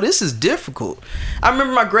easy, so this is difficult. I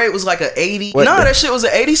remember my grade was like an 80. That shit was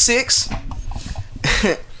an 86.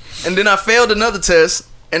 And then I failed another test.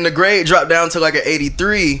 And the grade dropped down to like an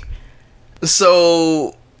 83.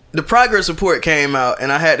 So the progress report came out and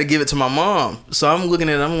I had to give it to my mom. So I'm looking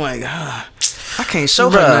at it, I'm like, I can't show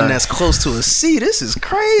her nothing that's close to a C. This is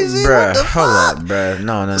crazy. What the Hold fuck? up, bruh.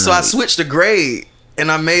 No. So I switched the grade and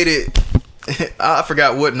I made it. I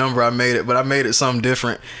forgot what number I made it, but I made it something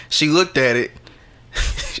different. She looked at it.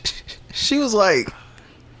 She was like,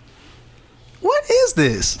 what is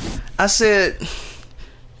this? I said,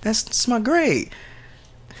 that's my grade.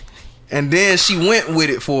 And then she went with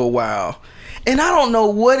it for a while. And I don't know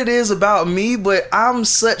what it is about me, but I'm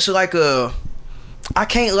such like I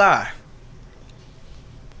can't lie.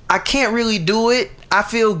 I can't really do it. I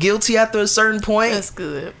feel guilty after a certain point. That's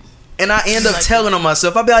good. And I end up telling on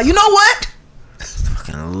myself. I'll be like, you know what?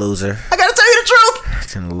 Fucking loser. I gotta tell you the truth.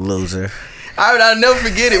 Fucking loser. I'll never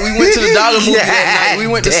forget it. We went to the Dollar movie that night. We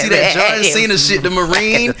went to see that John Cena shit, The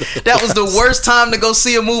Marine. That was the worst time to go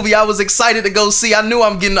see a movie. I was excited to go see. I know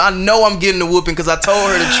I'm getting the whooping because I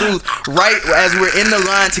told her the truth right as we're in the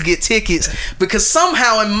line to get tickets. Because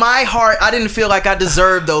somehow in my heart, I didn't feel like I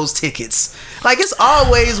deserved those tickets. Like, it's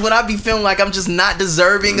always when I be feeling like I'm just not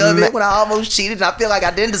deserving of it, when I almost cheated and I feel like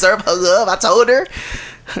I didn't deserve her love. I told her.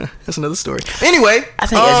 That's another story. Anyway, I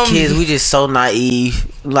think as kids we just so naive.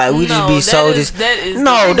 Like we just be so just. That is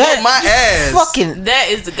my ass. Fucking. That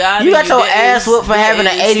is the God. You got your ass whooped for having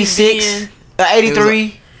an 86, an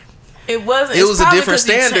 83. It wasn't. It was a different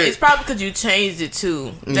standard. It's probably because you changed it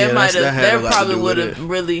too. Yeah, That might have. that had a That lot to probably do with would it. have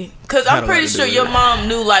really. Because Had I'm a pretty lot to do sure with your it. mom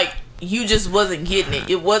knew like you just wasn't getting it.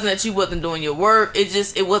 It wasn't that you wasn't doing your work.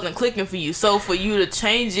 It wasn't clicking for you. So for you to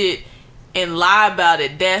change it and lie about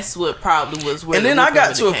it, that's what probably was where. And then I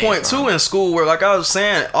got to a point too in school where, like I was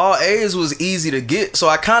saying, all A's was easy to get. So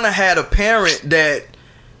I kind of had a parent that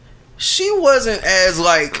she wasn't as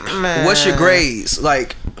like, what's your grades?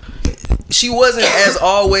 Like, she wasn't as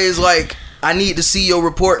always like, I need to see your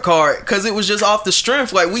report card, because it was just off the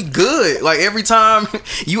strength. Like, we good. Like, every time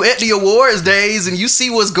you at the awards days and you see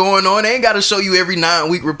what's going on, they ain't got to show you every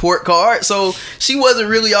 9-week report card. So she wasn't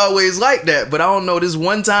really always like that. But I don't know, this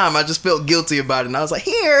one time I just felt guilty about it, and I was like,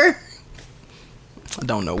 here. I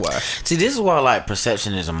don't know why. See, this is why like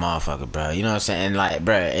perception is a motherfucker, bro. You know what I'm saying? And like,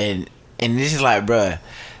 bro, and this is like, bro,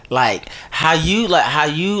 like how you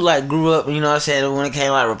grew up. You know what I'm saying? When it came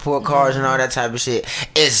to, like, report cards and all that type of shit,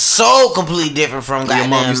 it's so completely different from Your mom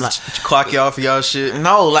goddamn. used Like, to clock y'all for y'all shit?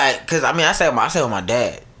 no, like, cause I mean, I stay with my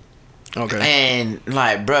dad, Okay. and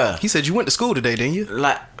like, bro, He said you went to school today, didn't you?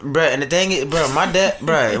 like, bro, and the thing is, bro, my dad,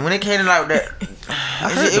 bro, when it came to like that,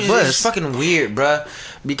 heard the it buzz. was fucking weird, bro,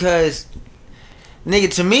 because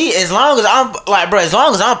Nigga, to me, as long as I'm like, bro, as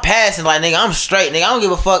long as I'm passing, like, nigga, I'm straight, nigga. I don't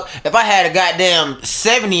give a fuck if I had a goddamn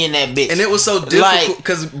 70 in that bitch. And it was so difficult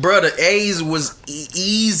because, bro, the A's was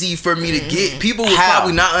easy for me to get. People would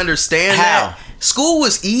probably not understand that. School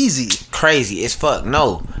was easy. Crazy as fuck.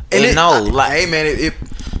 No. And like, hey, man, it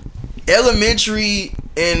elementary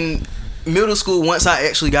and middle school, once I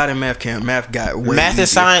actually got in math camp, math got way math easier. and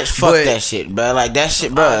science, fuck that shit, bro. Like that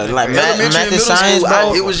shit, bro. Like math and science,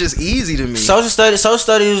 bro. It was just easy to me. Social studies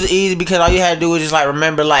was easy because all you had to do was just like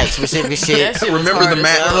remember like specific shit. Remember the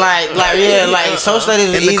math, like social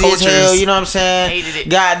studies was easy as hell. You know what I'm saying? Hated it.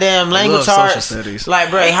 Goddamn language arts.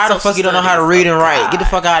 Like, bro, how the fuck you don't know how to read and write? Get the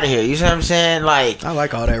fuck out of here. You see what I'm saying? Like, I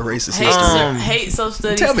like all that racist hate social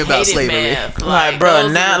studies. Tell me about slavery. Math. Like, bro,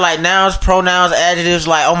 now like nouns, pronouns, adjectives.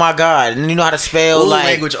 Like, oh my god, and you know how to spell. Like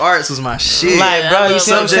language arts was my shit. Like, bro, you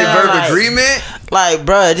see what I'm subject saying? verb Like, agreement. Like,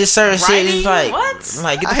 bro, just certain Writing? shit is like, What?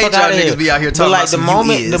 like get the I fuck hate out y'all of here. niggas be out here talking but like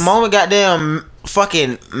about the moment goddamn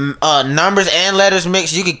fucking numbers and letters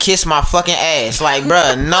mixed, you could kiss my fucking ass. Like,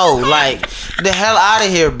 bro, no, like the hell out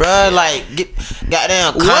of here, bro. Like, get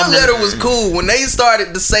goddamn. One letter was cool when they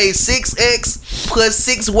started to say 6x plus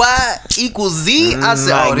 6y equals z. I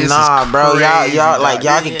said, like, oh, this nah, is bro. crazy, Y'all like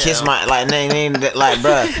y'all Yeah. can kiss my like name like,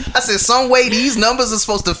 bro. I said, some way these numbers are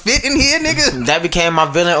supposed to fit in here, nigga. That became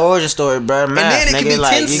my villain origin story, bro. Math, And then it nigga, could be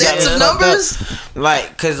like, 10 you got sets me of fucked up. numbers.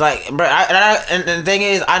 Like, cause like, bro, and the thing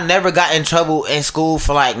is, I never got in trouble in school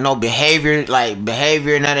for like no behavior,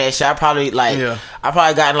 none of that shit. I probably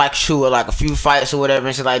got in like like a few fights or whatever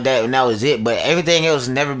and shit like that, and that was it. But everything else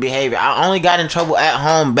never behavior. I only got in trouble at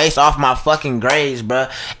home based off my fucking grades, bro.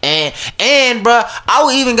 And bro, I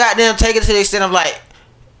would even goddamn take it to the extent of like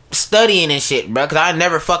studying and shit, bro, because I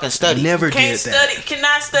never fucking studied. Never Can't did that. study.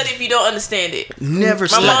 Cannot study if you don't understand it. Never My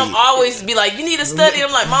studied. mom always be like, "You need to study."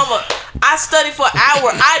 I'm like, "Mama, I study for an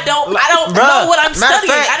hour. I don't Bruh, know what I'm matter of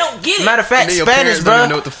studying. fact- I don't get it." Matter of fact, And then your Spanish, parents bro. don't even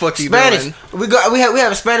know what the fuck you Spanish. doing. We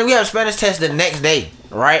have a Spanish test the next day,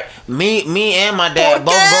 right? Me and my dad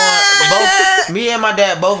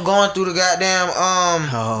both going through the goddamn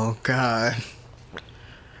Oh God.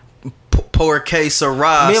 Porque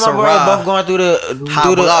Sarah. Me and my brother both going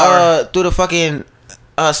through the fucking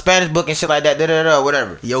Spanish book and shit like that.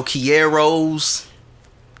 Whatever. Yo Quieros.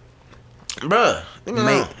 Bruh.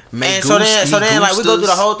 Me And so then like we go through the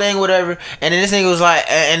gustas. whole thing, whatever, and then this nigga was like,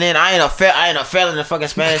 and then I ain't a failing the fucking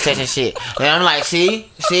Spanish test and shit. And I'm like, see,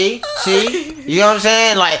 you know what I'm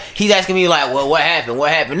saying? Like he's asking me like, well, what happened?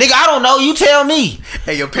 Nigga, I don't know. You tell me.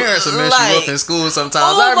 Hey, your parents will mess you up in school sometimes.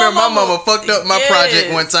 Oh, I remember my my mama- mama fucked up my Yes.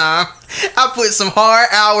 project one time. I put some hard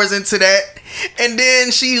hours into that, and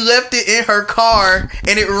then she left it in her car,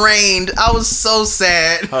 and it rained. I was so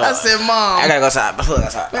sad. I said, Mom, I gotta go outside. Look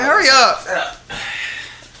outside. man, hurry up.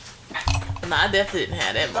 Nah, I definitely didn't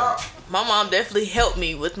have that mom. My mom definitely helped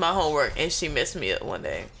me with my homework, and she messed me up one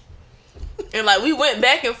day. And like we went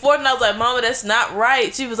back and forth, and I was like, "Mama, that's not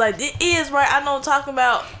right." She was like, "It is right. I know what I'm talking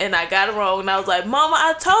about." And I got it wrong, and I was like, "Mama,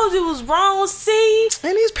 I told you it was wrong. See."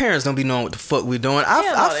 Man, these parents don't be knowing what the fuck we doing. Hell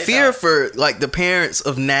no, I they fear don't. for like the parents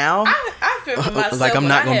of now. I fear for myself. Like, I'm when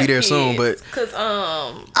not I gonna be have there soon, kids. but- Cause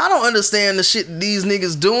I don't understand the shit these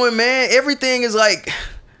niggas doing, man. Everything is like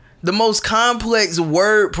the most complex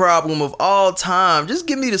word problem of all time. Just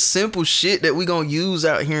give me the simple shit that we gonna use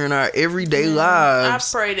out here in our everyday I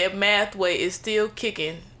lives. pray that Mathway is still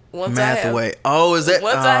kicking. Once Mathway. Oh, is that?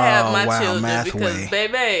 Once I have my wow, children, because Mathway.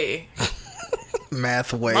 baby, Mama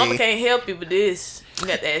Mathway. can't help you with this. You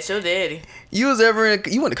got to ask your daddy. You was ever in?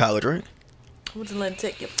 You went to college, right? What you let him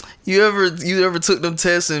take you? You ever took them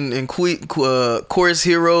tests and course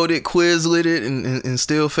heroed it, Quizlet it, and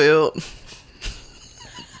still failed?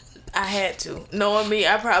 I had to. Knowing me,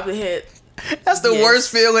 I probably had. That's the Yes. worst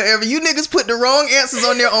feeling ever. You niggas put the wrong answers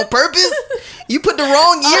on there on purpose. You put the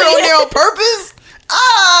wrong year on there on purpose.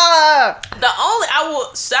 Ah. I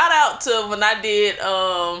will shout out to when I did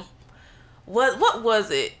what was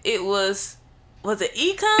it? Was it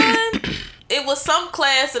econ? It was some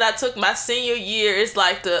class that I took my senior year. It's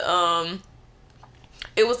like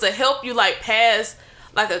it was to help you like pass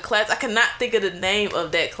like a class. I cannot think of the name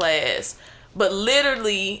of that class, but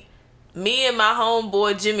literally me and my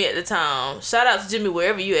homeboy Jimmy at the time, shout out to Jimmy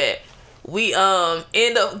wherever you at, we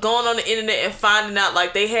end up going on the internet and finding out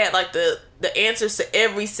like they had like the answers to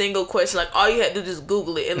every single question. Like all you had to do is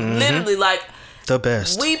Google it, and literally like The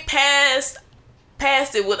best. we passed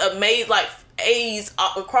it with amazing like A's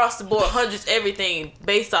across the board, hundreds, everything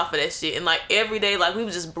based off of that shit. And like every day, like we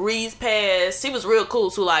would just breeze past. He was real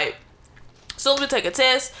cool too. Like as soon as we take a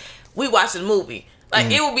test, we watch the movie. Like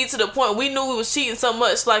it would be to the point we knew we was cheating so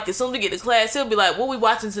much. Like as soon as we get to class, he'll be like, "What we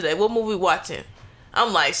watching today? What movie we watching?"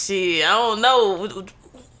 I'm like, shit, I don't know.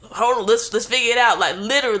 Hold on, let's figure it out. Like,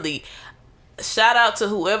 literally, shout out to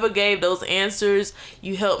whoever gave those answers.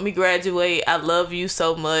 You helped me graduate. I love you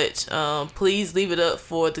so much. Please leave it up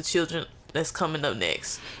for the children that's coming up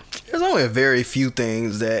next. There's only a very few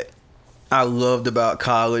things that I loved about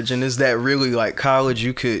college, and is that really, like, college,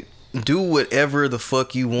 you could do whatever the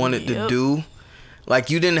fuck you wanted to do. Like,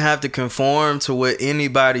 you didn't have to conform to what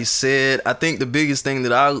anybody said. I think the biggest thing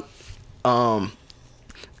that I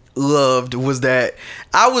loved was that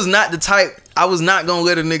I was not gonna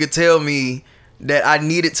let a nigga tell me that I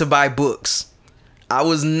needed to buy books. I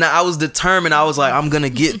was determined. I was like, I'm gonna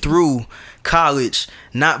get through college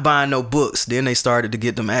not buying no books. Then they started to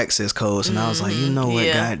get them access codes, and I was like, you know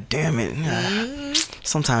what, god damn it.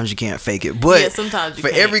 Sometimes you can't fake it. But sometimes you for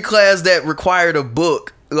can't. every class that required a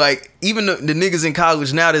book, like, even the niggas in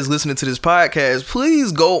college now that's listening to this podcast,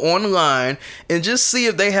 please go online and just see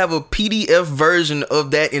if they have a PDF version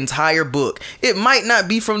of that entire book. It might not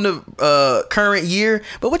be from the current year,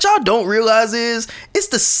 but what y'all don't realize is it's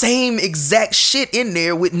the same exact shit in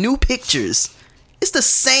there with new pictures. It's the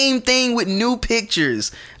same thing with new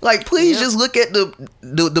pictures. Like, please just look at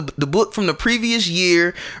the book from the previous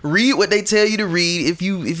year. Read what they tell you to read if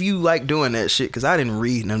you like doing that shit. Because I didn't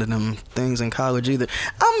read none of them things in college either.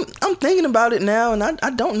 I'm thinking about it now, and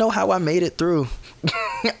I don't know how I made it through.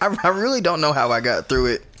 I really don't know how I got through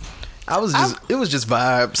it. It was just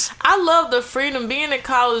vibes. I love the freedom being in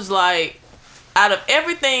college. Like, out of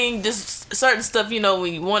everything, just certain stuff,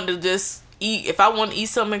 when you want to just eat. If I want to eat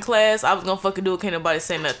something in class, I was gonna fucking do it. Can't nobody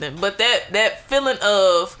say nothing. But that feeling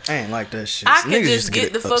of I ain't like that shit. I can just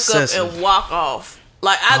get the fuck obsessive. up and walk off.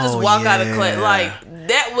 Like, I just walk out of class. Like,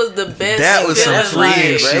 that was the best. That was some feeling.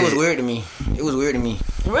 freeing Like, shit. It was weird to me.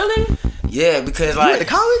 really? Yeah, because You went like to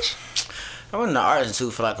college? I went to Art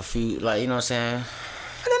Institute for like a few, like, you know what I'm saying?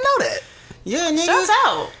 I didn't know that. Yeah, nigga. Shouts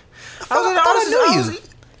out. I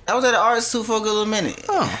was at the Art Institute for a good little minute.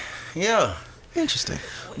 Oh, Yeah. interesting.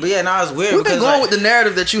 But yeah, no, it's weird. We've been because, going like, with the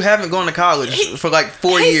narrative that you haven't gone to college for like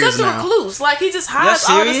 4 He's years such a now. recluse. Like, he just hides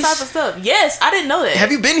Y'all all this serious? type of stuff. Yes, I didn't know that.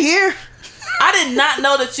 Have you been here? I did not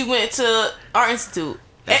know that you went to Art Institute.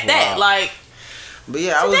 That's At that, wild. like, But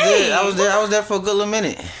yeah, I was Today. there. I was there for a good little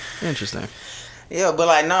minute. Interesting. Yeah, but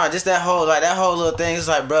like, nah, just that whole little thing. It's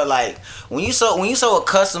like, bro, like when you so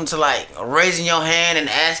accustomed to like raising your hand and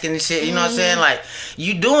asking and shit, you know what I'm saying? Like,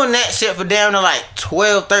 you doing that shit for damn near like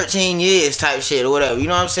 12, 13 years type shit or whatever. You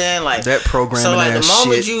know what I'm saying? Like That programming So like the ass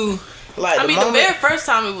moment shit. you like, I mean, the very first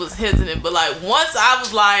time it was hesitant, but like once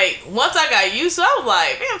I got used to it, I was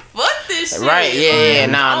like, man, fuck this shit. right, yeah,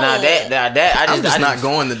 Like, nah, no. that I'm just not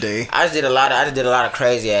going today. I just did a lot of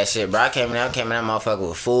crazy ass shit, bro. I came in that motherfucker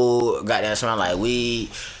with food, goddamn smell like weed,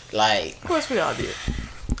 like. Of course we all did.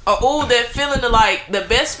 Oh, that feeling of like, the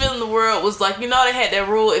best feeling in the world was like, they had that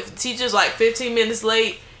rule, if the teacher's like 15 minutes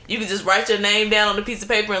late, you could just write your name down on a piece of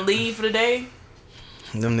paper and leave for the day.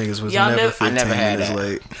 Them niggas was Y'all never never- 15 I never had minutes that.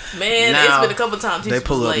 late. Man, Now, it's been a couple times. They teachers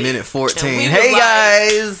pull was up late. minute And 14. we was Hey like,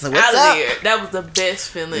 guys, what's out up? of here. That was the best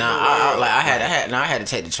feeling in the Nah, world. I had to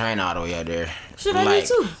take the train all the way up there. Shit, I did like,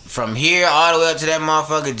 too. From here all the way up to that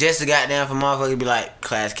motherfucker, just to goddamn for motherfucker to be like,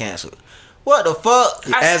 class canceled. What the fuck?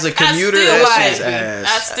 As a I commuter, still that was shit's happy. ass.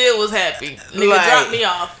 I still was happy. Nigga Like- dropped me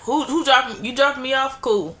off. Who dropping? You dropping me off?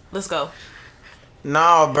 Cool. Let's go.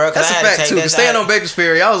 No, bro. 'cause That's I a had to fact take too. this- Staying on Baker's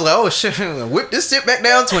Ferry, I was like, oh shit, whip this shit back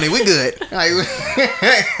down 20. We good. Like,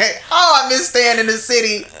 oh, I miss staying in the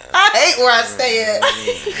city. I hate where I stay at.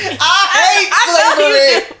 I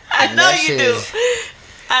hate slavery. I know That you shit do. is-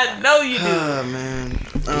 I know you do. Oh man.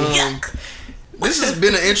 Yuck. This has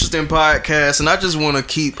been an interesting podcast, and I just want to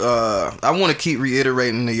keep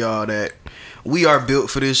reiterating to y'all that we are built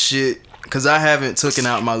for this shit. Cause I haven't taken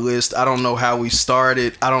out my list. I don't know how we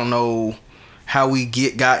started. I don't know how we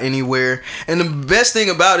got anywhere. And the best thing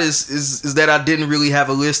about it is that I didn't really have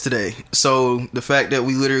a list today. So the fact that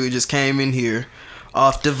we literally just came in here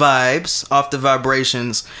off the vibes, off the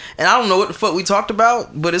vibrations, and I don't know what the fuck we talked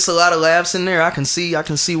about, but it's a lot of laughs in there. I can see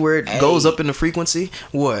where it goes up in the frequency.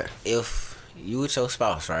 What? If you with your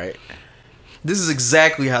spouse, right? This is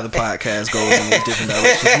exactly how the podcast goes in these different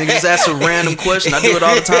directions. Niggas just ask a random question. I do it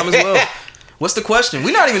all the time as well. What's the question?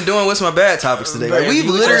 We're not even doing what's my bad topics today. Like, we've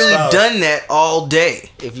literally done that all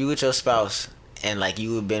day. If you with your spouse and like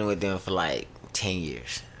you have been with them for like 10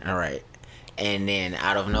 years, all right, and then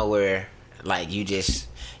out of nowhere, like you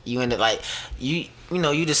end up like you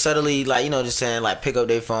just suddenly like just saying like pick up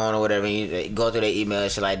their phone or whatever, and you go through their email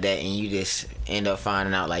and shit like that, and you just end up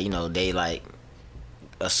finding out like they like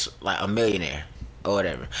a millionaire, or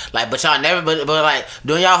whatever. Like, but y'all never, but like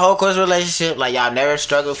during y'all whole course of relationship, like y'all never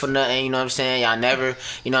struggled for nothing. You know what I'm saying? Y'all never,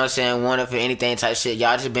 you know what I'm saying, wanted for anything type shit.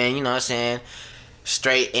 Y'all just been, you know what I'm saying,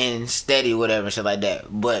 straight and steady, whatever, shit like that.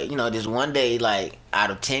 But you know, just one day, like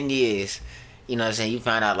out of 10 years, you know what I'm saying, you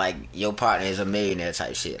find out like your partner is a millionaire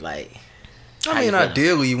type shit. Like, I mean,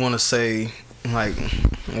 ideally, you want to say like,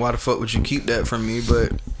 why the fuck would you keep that from me?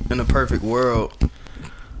 But in a perfect world,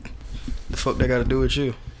 the fuck that got to do with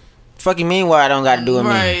you? Fuck you mean why I don't got to do with me?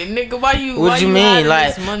 Right, nigga. Why you? What why you you mean? hiding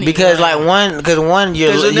Like, this money, because right? like one you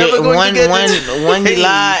you're never going to get one you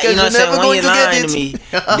lied, you know what I'm saying, one you lying get to me. Then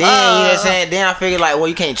you know what I'm saying. Then I figured like, well,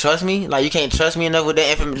 you can't trust me. Like, you can't trust me enough with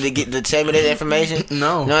that to tell me that information. No. You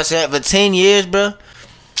know what I'm saying? For 10 years, bro.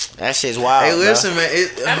 That shit's wild. Hey, listen, bro.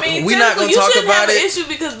 man. I mean, we not gonna you talk shouldn't about have an it. issue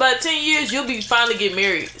because by 10 years you'll be finally get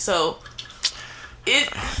married. So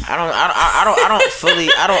I don't fully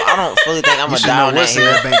think I'm You a should know down that what's in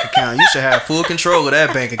here. that bank account. You should have full control of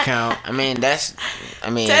that bank account. I mean,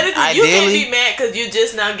 technically, you can't ideally. be mad because you're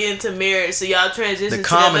just now getting to marriage. So y'all transition The to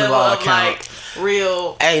common that level law of account. like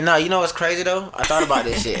real. Hey, no, you know what's crazy though? I thought about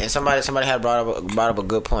this shit, and somebody had brought up a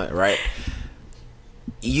good point, right?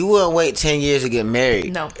 You wouldn't wait 10 years to get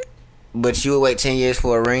married, No, but you would wait 10 years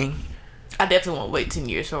for a ring. I definitely won't wait 10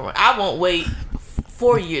 years for a ring. I won't wait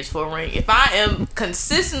 4 years for a ring. If I am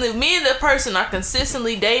consistently, me and the person are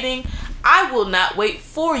consistently dating, I will not wait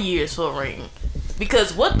 4 years for a ring.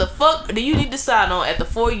 Because what the fuck do you need to decide on at the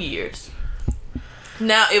 4 years?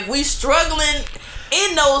 Now, if we struggling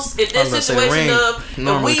in those, if that I was gonna say, situation ring of,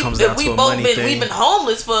 normally comes down to a both money been, thing. we've been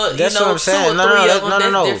homeless for, That's you know, what I'm 2 saying. or 3 of them,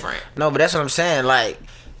 that's different. No, but that's what I'm saying. Like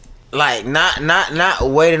not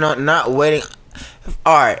waiting.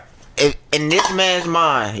 All right. If, in this man's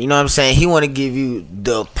mind, you know what I'm saying, he want to give you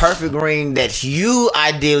the perfect ring that you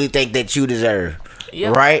ideally think that you deserve.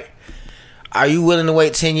 Yep. Right? Are you willing to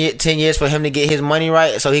wait 10 years for him to get his money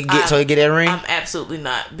right so he can get that ring? I'm absolutely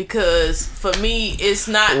not, because for me it's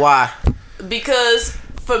not. Why? Because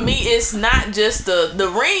for me it's not just the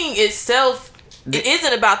ring itself. It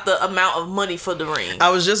isn't about the amount of money for the ring. I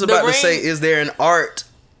was just The about to ring- say, is there an art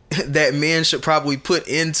that men should probably put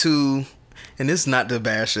into, and this is not to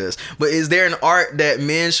bash us, but is there an art that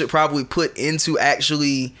men should probably put into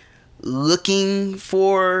actually looking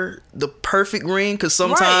for the perfect ring? Because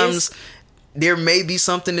sometimes there may be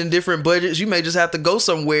something in different budgets. You may just have to go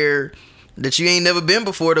somewhere that you ain't never been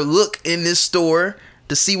before to look in this store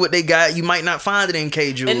to see what they got. You might not find it in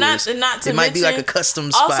K Jewelers. and not to it might be like a mention,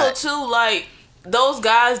 custom spot. Also too, like those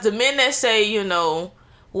guys, the men that say, you know,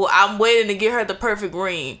 well, I'm waiting to get her the perfect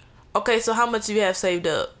ring. Okay, so how much do you have saved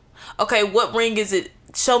up? Okay, what ring is it?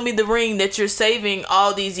 Show me the ring that you're saving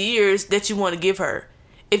all these years that you want to give her.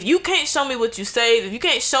 If you can't show me what you saved, if you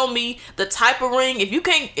can't show me the type of ring, if you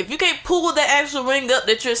can't pull the actual ring up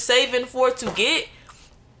that you're saving for to get,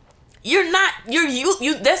 you're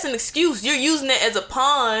that's an excuse. You're using it as a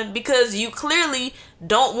pawn because you clearly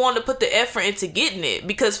don't want to put the effort into getting it.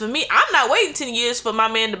 Because for me, I'm not waiting 10 years for my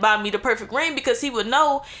man to buy me the perfect ring, because he would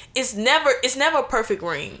know it's never a perfect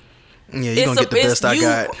ring. Yeah, you're gonna get the best I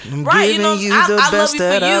got. I'm right, giving you know, the I love best you for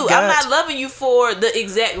that I you. got. I'm not loving you for the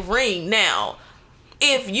exact ring. Now,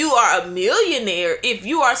 if you are a millionaire, if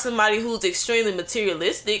you are somebody who's extremely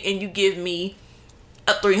materialistic and you give me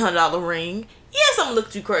a $300 ring, yes, I'm gonna look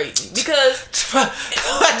at you crazy, because but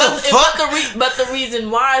the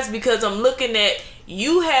reason why is because I'm looking at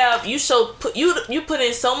you put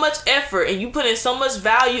in so much effort and you put in so much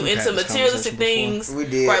value We've into had this materialistic conversation things. We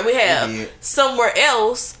did. Right, we have. We did. Somewhere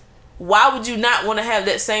else. Why would you not want to have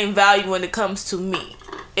that same value when it comes to me?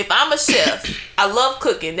 If I'm a chef, I love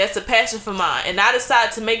cooking. That's a passion for mine. And I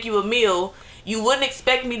decide to make you a meal, you wouldn't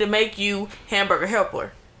expect me to make you hamburger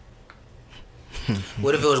helper.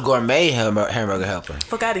 What if it was gourmet hamburger helper?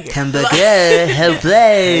 Fuck out of here. Hamburger You see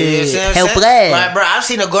what I'm saying? helper. Like, bro, I've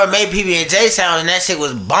seen a gourmet PB&J sound and that shit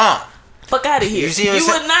was bomb. Fuck out of here. You see what I'm You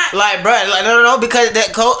saying? would not. Like, bro, like, no, because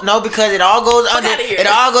because it all goes under. outta here. It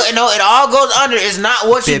all goes under. It's not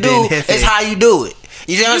what you do, it's how you do it.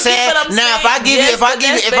 You see what I'm You get saying? what I'm Now, if saying? I give Yes, you, if I but give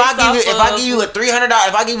you, that's if I based give you, off if I of- give you a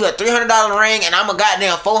 $300 ring, and I'm a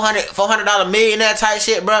goddamn $400 millionaire type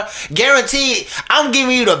shit, bro, guaranteed, I'm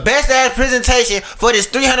giving you the best ass presentation for this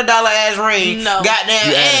 $300 ass ring. No. Goddamn,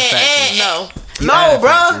 You added factors. No. No,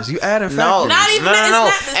 bro. You adding No, factors. Not even no, that, no,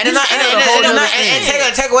 it's not- and it's not, it's and, not a whole and, nother and, thing.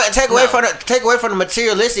 and take away from the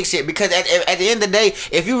materialistic shit, because at the end of the day,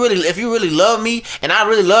 if you really love me and I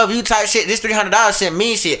really love you type shit, this $300 shit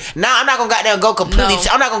means shit. Now I'm not gonna goddamn go completely. No.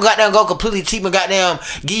 I'm not gonna goddamn go completely cheap and goddamn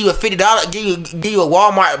give you a $50, give you a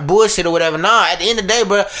Walmart bullshit or whatever. Nah, at the end of the day,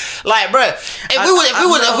 bro, like, bro,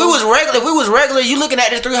 if we was regular, you looking at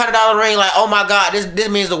this $300 ring like, oh my god, this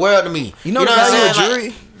means the world to me. You know the what I'm value of saying?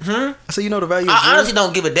 jewelry? I say you know the value of I jewelry? honestly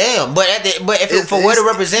don't give a damn, but if It's- for what it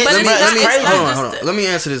it's- represents, but bro, it's it's not- crazy. it's not- Hold on. Let me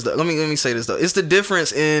answer this though. Let me say this though. It's the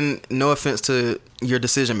difference in, no offense to your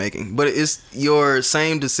decision making, but it's your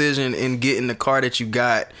same decision in getting the car that you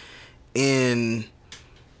got, in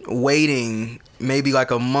waiting maybe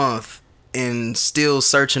like a month and still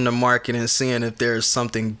searching the market and seeing if there's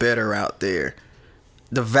something better out there.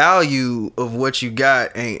 The value of what you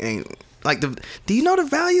got ain't like the. Do you know the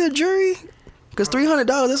value of jewelry? Because $300,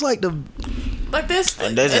 that's like the. Like this,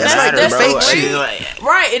 It doesn't and matter, that's bro. the shit. shit.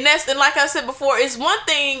 Right, and like I said before, it's one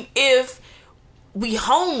thing if we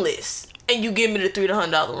homeless and you give me the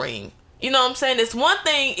 $300 ring. You know what I'm saying? It's one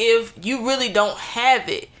thing if you really don't have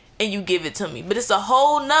it and you give it to me, but it's a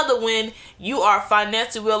whole nother when you are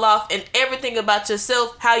financially well off and everything about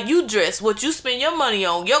yourself, how you dress, what you spend your money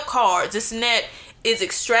on, your cars, this and that, is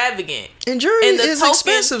extravagant. And jewelry And the is token-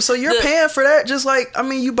 expensive, so you're the- paying for that. Just like, I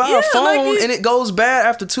mean, you buy a Yeah, phone like and it goes bad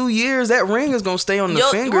after 2 years. That ring is gonna stay on the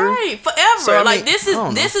finger, Right, forever. So, I like mean, this I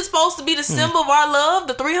don't know. is supposed to be the symbol of our love,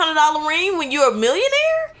 the $300 ring when you're a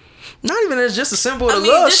millionaire. Not even as just a symbol of I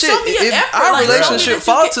mean, love. just Shit, show me your if effort, our like, show me relationship that you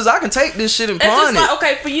falters, I can take this shit and It's pawn just it. like,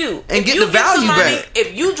 okay, for you And if get you the value somebody, back.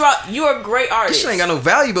 If you're a great This artist. shit ain't got no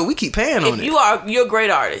value, but we keep paying on If it. you're a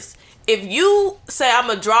great artist. If you say I'm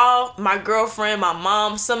gonna draw my girlfriend, my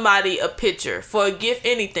mom, somebody a picture for a gift,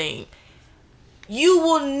 anything, you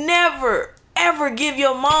will never ever give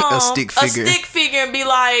your mom A stick figure. and be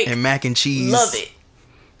like, And mac and cheese. love it.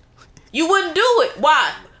 You wouldn't do it.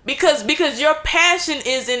 Why? Because your passion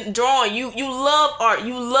is in drawing. You love art.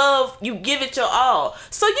 You give it your all.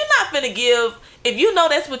 So you're not finna give, if you know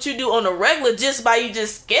that's what you do on a regular just by you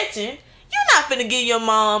just sketching, you're not finna give your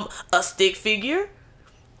mom a stick figure.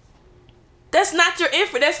 That's not your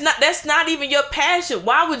effort. That's not even your passion.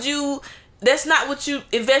 Why would you? That's not what you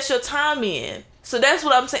invest your time in. So that's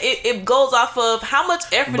what I'm saying. It goes off of how much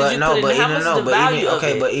effort did you put in, and how much is the value of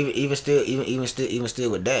it. But even still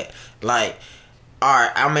with that, like, all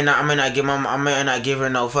right, I may not give her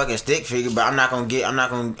no fucking stick figure, but I'm not gonna give her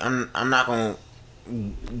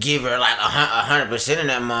like 100% in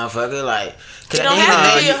that motherfucker, like. You don't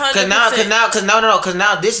have to be 100%. Cause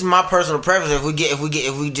now this is my personal preference. If we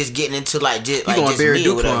just getting into like just You like going just Barry me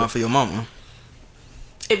or whatever. Dupont for your mama.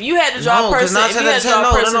 If you had to draw a person, because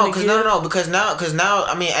now,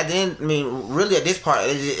 I mean, at the end, I mean, really at this part,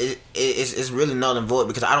 it's really null and void,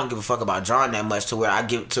 because I don't give a fuck about drawing that much to where I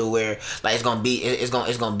give to where like it's gonna be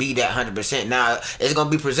that 100%. Now it's gonna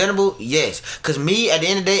be presentable, yes. Cause me, at the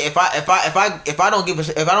end of the day, if I don't give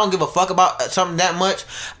a fuck about something that much.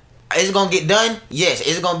 Is it gonna get done? Yes.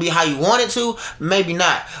 Is it gonna be how you want it to? Maybe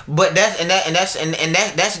not. But that's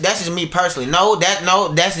just me personally.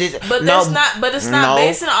 That's just. But that's not. But it's not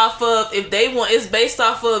based off of if they want. It's based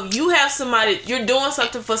off of you have somebody. You're doing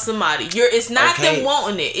something for somebody. It's not them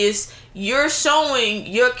wanting it. It's you're showing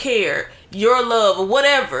your care, your love, or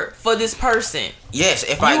whatever for this person. Yes,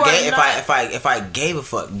 if I gave a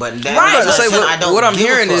fuck, but that Right. I don't. What I'm give a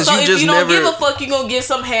hearing fuck. is So you if just you don't never. give a fuck, you're gonna give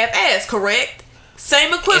some half-ass, correct?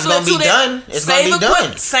 Same equivalent gonna be to that. done. It's gonna be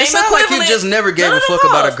done. Same It sound like you equivalent. just never gave a fuck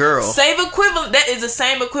about a girl. Same equivalent. That is the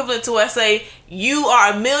same equivalent to I say you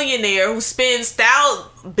are a millionaire who spends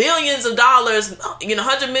billions of dollars,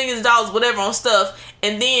 $100 million, whatever on stuff,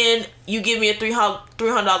 and then you give me a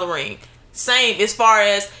 $300 ring. Same as far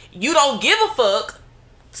as you don't give a fuck.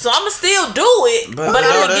 So I'ma still do it, but I'm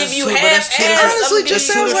gonna give you half ass. Honestly, just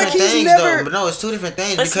sounds like he's things, never- though. But no, it's two different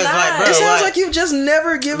things, It's because not. like, bro, It sounds like, like you've just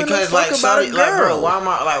never given a because fuck like, about a shorty, girl. like, bro,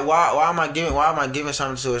 why am I giving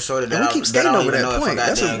something to a shorty that And we I keep that skating I don't over even that know if I point.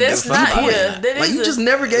 That's goddamn a- give That's a fuck not. about? Yeah, that Like is you just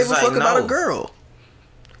never gave it's a like, fuck about a no. girl.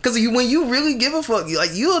 Cause when you really give a fuck,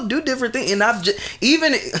 you'll do different things. And I've just,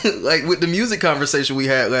 even like with the music conversation we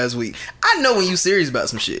had last week, I know when you serious about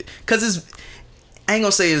some shit. Cause I ain't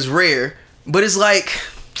gonna say it's rare, but it's like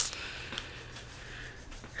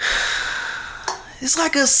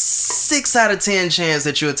a 6 out of 10 chance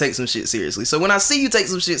that you'll take some shit seriously. So when I see you take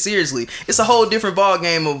some shit seriously, it's a whole different ball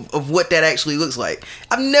game of what that actually looks like.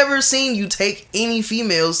 I've never seen you take any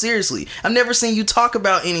female seriously. I've never seen you talk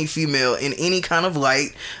about any female in any kind of light.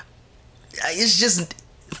 It's just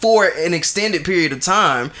for an extended period of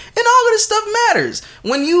time, and all of this stuff matters.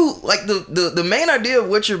 When you like the main idea of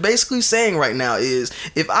what you're basically saying right now is,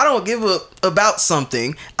 if I don't give a about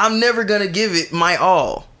something, I'm never gonna give it my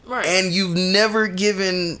all. Right. And you've never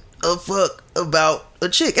given a fuck about a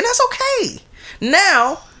chick, and that's okay.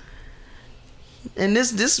 Now, and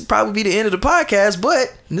this will probably be the end of the podcast,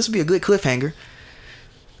 but this will be a good cliffhanger.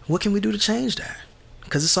 What can we do to change that?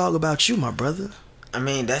 Because it's all about you, my brother. I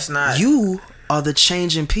mean, that's not... You are the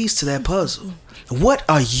changing piece to that puzzle. What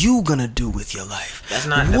are you gonna do with your life? That's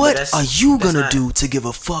not... What are you gonna do to give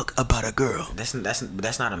a fuck about a girl? That's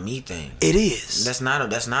not a me thing. It is. That's not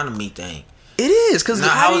a me thing. It is, because... Now,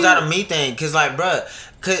 how is that a me thing? Because, like, bruh,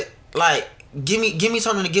 give me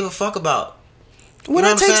something to give a fuck about. Well,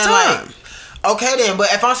 that takes time. Like, okay then, but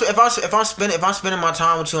if I'm spending my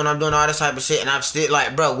time with you and I'm doing all this type of shit and I'm still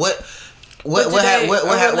like, bro, what is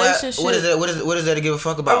there to give a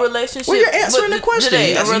fuck about? A relationship. Well, you're answering the question.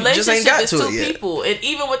 A relationship just ain't got is to two it yet. people, and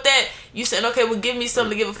even with that, you saying, okay, well, give me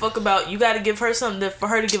something to give a fuck about. You got to give her something for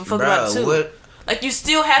her to give a fuck about too. Like, you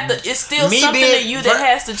still have to. It's still something in you that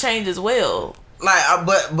has to change as well. Like,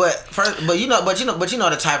 but you know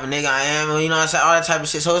the type of nigga I am. You know what I'm saying, all that type of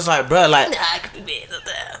shit. So it's like, bro, like. I could do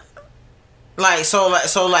that. Like so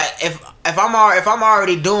if I'm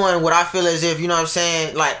already doing what I feel as if, you know what I'm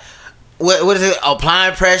saying, like what is it,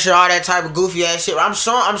 applying pressure, all that type of goofy ass shit. I'm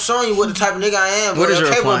showing you what the type of nigga I am. What is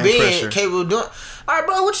your applying pressure? Capable of doing. All right,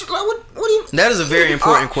 bro. What do you? That is a very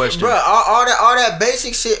important question, bro. All that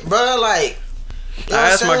basic shit, bro. Like, you know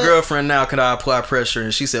I asked my saying? girlfriend now, can I apply pressure,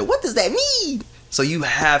 and she said, "What does that mean?" So you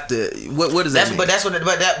have to. What does that mean? But that's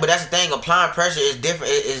the thing. Applying pressure is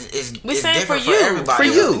different. Is saying different for you. everybody. For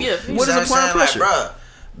you. Yeah, What is applying pressure?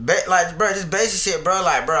 Like, bro, just basic shit, bro.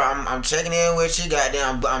 Like, bro, I'm checking in with you,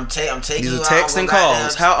 goddamn. I'm taking These you are texts out, and goddamn.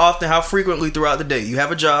 calls. How often? How frequently throughout the day? You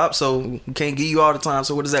have a job, so we can't give you all the time.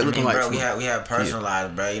 So what is that looking like? Bro, for we you? have personal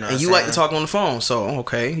lives, bro. You know, And you like to talk on the phone, so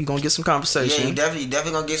okay, you gonna get some conversation. Yeah, you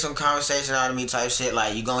definitely gonna get some conversation out of me, type shit.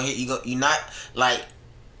 Like, you're not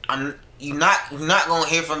gonna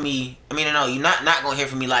hear from me. I mean, no, you're not gonna hear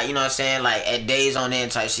from me, like, you know what I'm saying, like at days on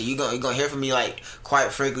end type shit. You're gonna hear from me like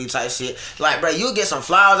quite frequently type shit. Like, bro, you'll get some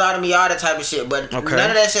flowers out of me, all that type of shit. But Okay. none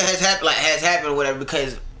of that shit has happened or whatever,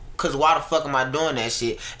 because why the fuck am I doing that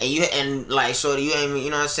shit? And like, shorty, you ain't,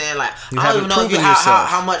 you know what I'm saying? Like, You I don't even haven't know proven yourself.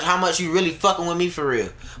 how much you really fucking with me for real.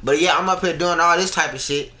 But yeah, I'm up here doing all this type of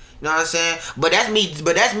shit. You know what I'm saying? But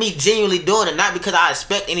that's me genuinely doing it, not because I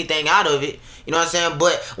expect anything out of it. You know what I'm saying?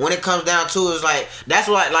 But when it comes down to it, it's like, that's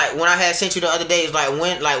why, like, when I had sent you the other day, it's like,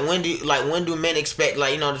 when do men expect,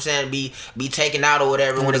 like, you know what I'm saying, be taken out or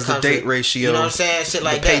whatever? What when is it the comes date to, ratio? You know what I'm saying? Shit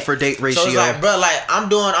like The that. pay for date ratio. So it's like, bro, like, I'm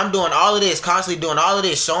doing all of this, constantly doing all of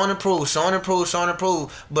this, showing and prove.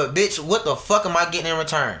 But bitch, what the fuck am I getting in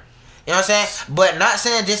return? You know what I'm saying? But not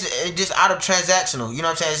saying just out of transactional. You know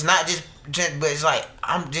what I'm saying? It's not just, but it's like,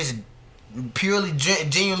 I'm just purely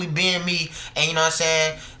genuinely being me, and you know what I'm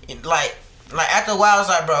saying, like after a while it's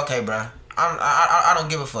like, bro, okay, bro, I don't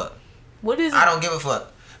give a fuck. What is it? I don't give a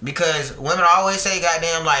fuck, because women always say,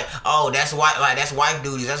 goddamn, like, oh, that's wife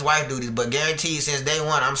duties, but guaranteed since day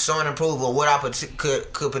one I'm showing approval of what I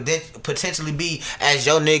could potentially be as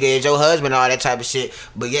your nigga, as your husband, all that type of shit.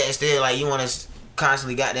 But yet still, like, you want to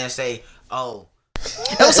constantly goddamn say, oh.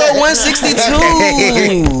 Episode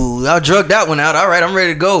 162. Y'all drug that one out. All right, I'm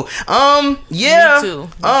ready to go. Yeah. Me too.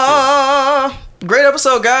 Great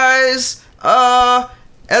episode, guys.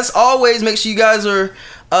 As always, make sure you guys are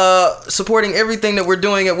supporting everything that we're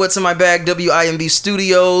doing at What's in My Bag WIMB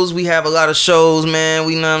Studios. We have a lot of shows, man.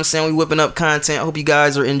 We know what I'm saying, we whipping up content. I hope you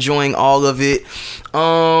guys are enjoying all of it.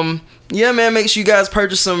 Yeah, man, make sure you guys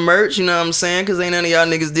purchase some merch, you know what I'm saying, because ain't none of y'all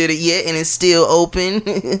niggas did it yet, and it's still open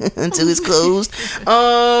until it's closed.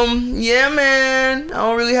 Yeah, man, I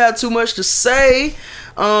don't really have too much to say.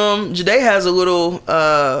 Jade has a little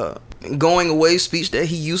going away speech that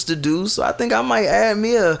he used to do, so I think I might add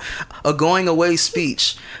me a going away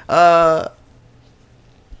speech.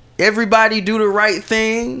 Everybody do the right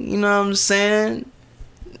thing, you know what I'm saying?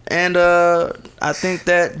 And I think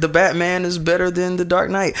that the Batman is better than the Dark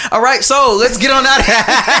Knight. All right, so let's get on out of here.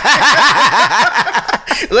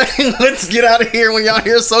 Let's get out of here when y'all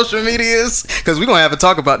hear social medias, because we're going to have to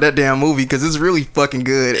talk about that damn movie, because it's really fucking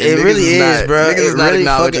good. It really is, bro. Niggas is not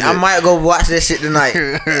acknowledging it. I might go watch that shit tonight.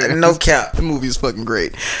 No cap. The movie is fucking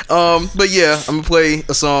great. But yeah, I'm going to play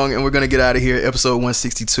a song, and we're going to get out of here. Episode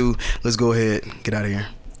 162. Let's go ahead. Get out of here.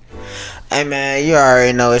 Hey man, you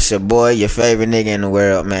already know it's your boy, your favorite nigga in the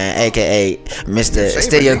world, man, aka Mr.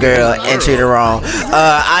 Still Your Girl and Treat Her Wrong.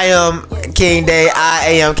 I am King Day,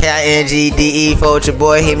 IAMKINGDE. For with your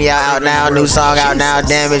boy, hit me out now. New song out now,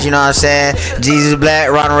 Damage, you know what I'm saying? Jesus Black,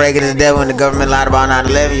 Ronald Reagan is the devil, and the government lied about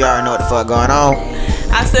 9/11. You already know what the fuck going on.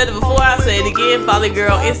 I said it before, I say it again. Follow your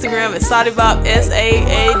girl on Instagram at Sadibop,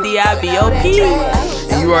 SAADIBOP.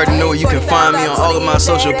 And you already know where you can find me on all of my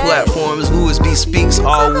social platforms. WooSB Speaks,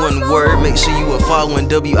 all one word. Make sure you are following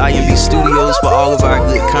WIMB Studios for all of our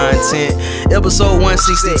good content. Episode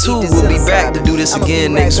 162, we'll be back to do this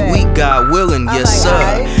again next week, God willing. Yes,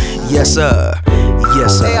 sir. Yes, sir.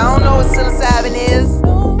 Yes, sir. Hey, I don't know what psilocybin is.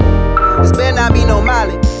 This better not be no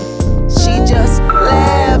Molly. She just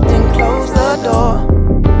left and closed the door.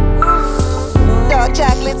 Dark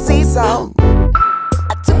chocolate sea salt.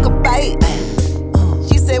 I took a bite.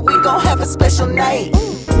 She said we gon' have a special night.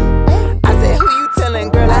 I said, who you telling,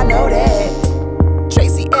 girl? I know that.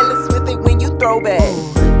 Tracy Ellis with it when you throw back.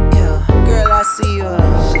 Yeah, girl, I see you.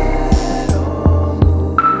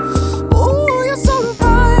 Ooh, you're so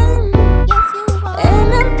divine.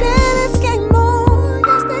 And them panties came on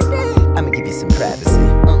yesterday. I'ma give you some privacy.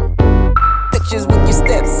 Pictures with your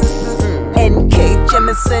stepsisters. N.K.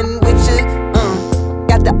 Jemisin with you.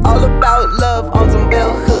 Got the all about love on some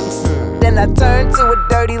bell hooks. Then I turned to a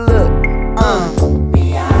dirty look.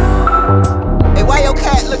 Hey, why your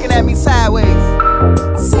cat looking at me sideways?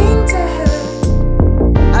 Sing to her.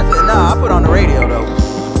 I said, nah, I put on the radio though.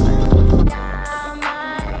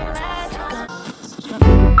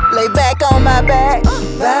 Lay back on my back,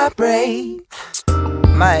 vibrate.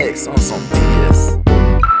 My ex on some BS.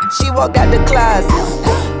 She walked out the closet.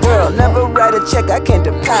 Girl, never write a check, I can't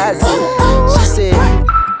deposit. She said,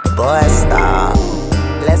 boy, stop.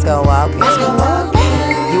 Let's go walking.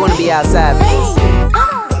 You wanna be outside, please?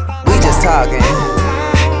 We just talking.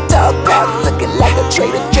 Talk about looking like a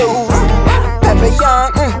Trader Joe's. Pepper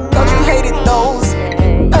Young, thought you hated those.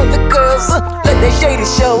 Other girls, let their shady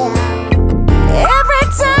show. Every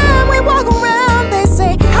time we walk around, they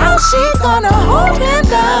say, how she gonna hold him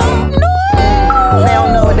down? No. They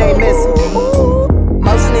don't know what they missing.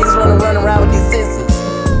 Most niggas wanna run around with these sisters.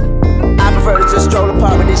 I prefer to just stroll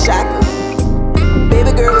apart with this shotgun.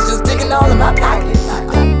 Baby girl was just digging all in my pockets.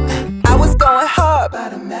 I was going hard by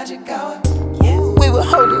the magic hour. We were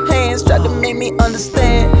holding hands, tried to make me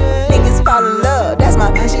understand. Niggas fall in love, that's my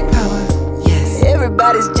magic power. Yes.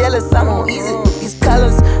 Everybody's jealous, I'm on easy with these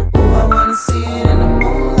colors. Ooh, I wanna see it in the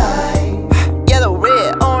moonlight. Yellow,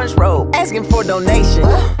 red, orange robe, asking for donation.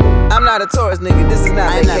 I'm not a tourist, nigga. This is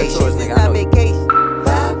not vacation. This is not vacation.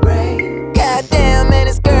 Vibrate. Goddamn, man,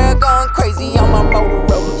 this girl going crazy on my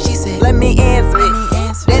Motorola. She said, let me answer it.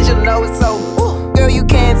 Then she'll know it's over. Girl, you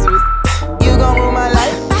cancerous. You gon' rule my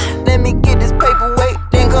life. Let me get this paperweight,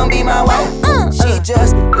 then come be my wife. She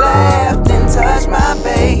just laughed and touched my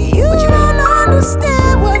face. You don't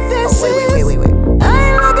understand what this is. Wait. I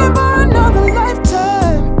ain't looking for another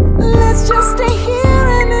lifetime. Let's just stay here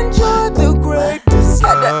and enjoy the greatness.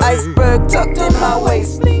 Had the iceberg tucked in my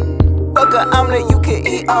waist. Fuck a omelet, you can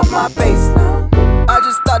eat off my face. I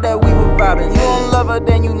just thought that we were vibing. You don't love her,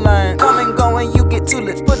 then you lying. Come and go and you get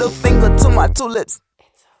tulips. Put a finger to my tulips.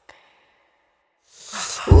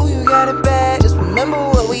 Ooh, you got it bad. Just remember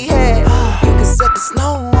what we had. You can set the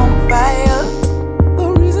snow on fire.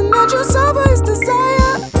 The reason that you suffer is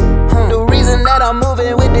desire. The reason that I'm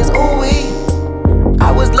moving with this ooh-wee.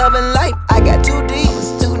 I was loving life, I got too deep.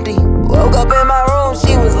 Woke up in my room,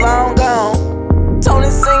 she was long gone. Tony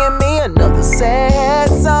singing me another sad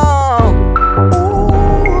song.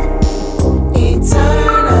 Ooh,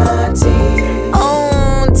 eternity.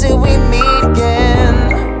 On till we meet again.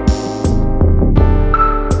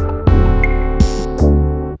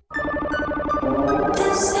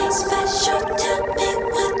 This ain't special, tell me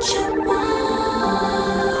what you want.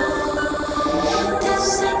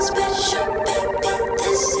 This ain't special, baby,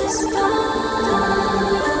 this is fun.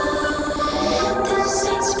 This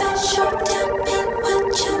ain't special, tell me what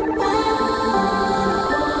you want.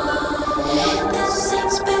 This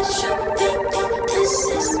ain't special, baby, this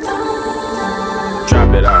is fun.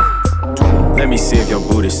 Drop it off. Let me see if your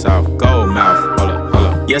booty's soft. Gold mouth. Hold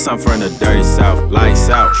up. Yes, I'm from the dirty south. Lights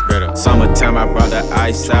out. Summertime, I brought the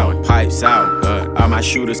ice out. Pipes out. All my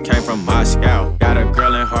shooters came from Moscow. Got a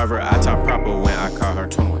girl in Harvard. I talk proper when I call her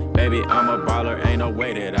 20. Baby, I'm a baller. Ain't no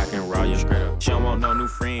way that I can roll you straight up. She don't want no new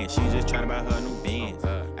friends. She just tryna buy her new Benz.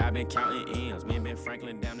 I've been counting M's. Me and Ben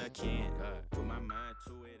Franklin down the Ken. Put my mind.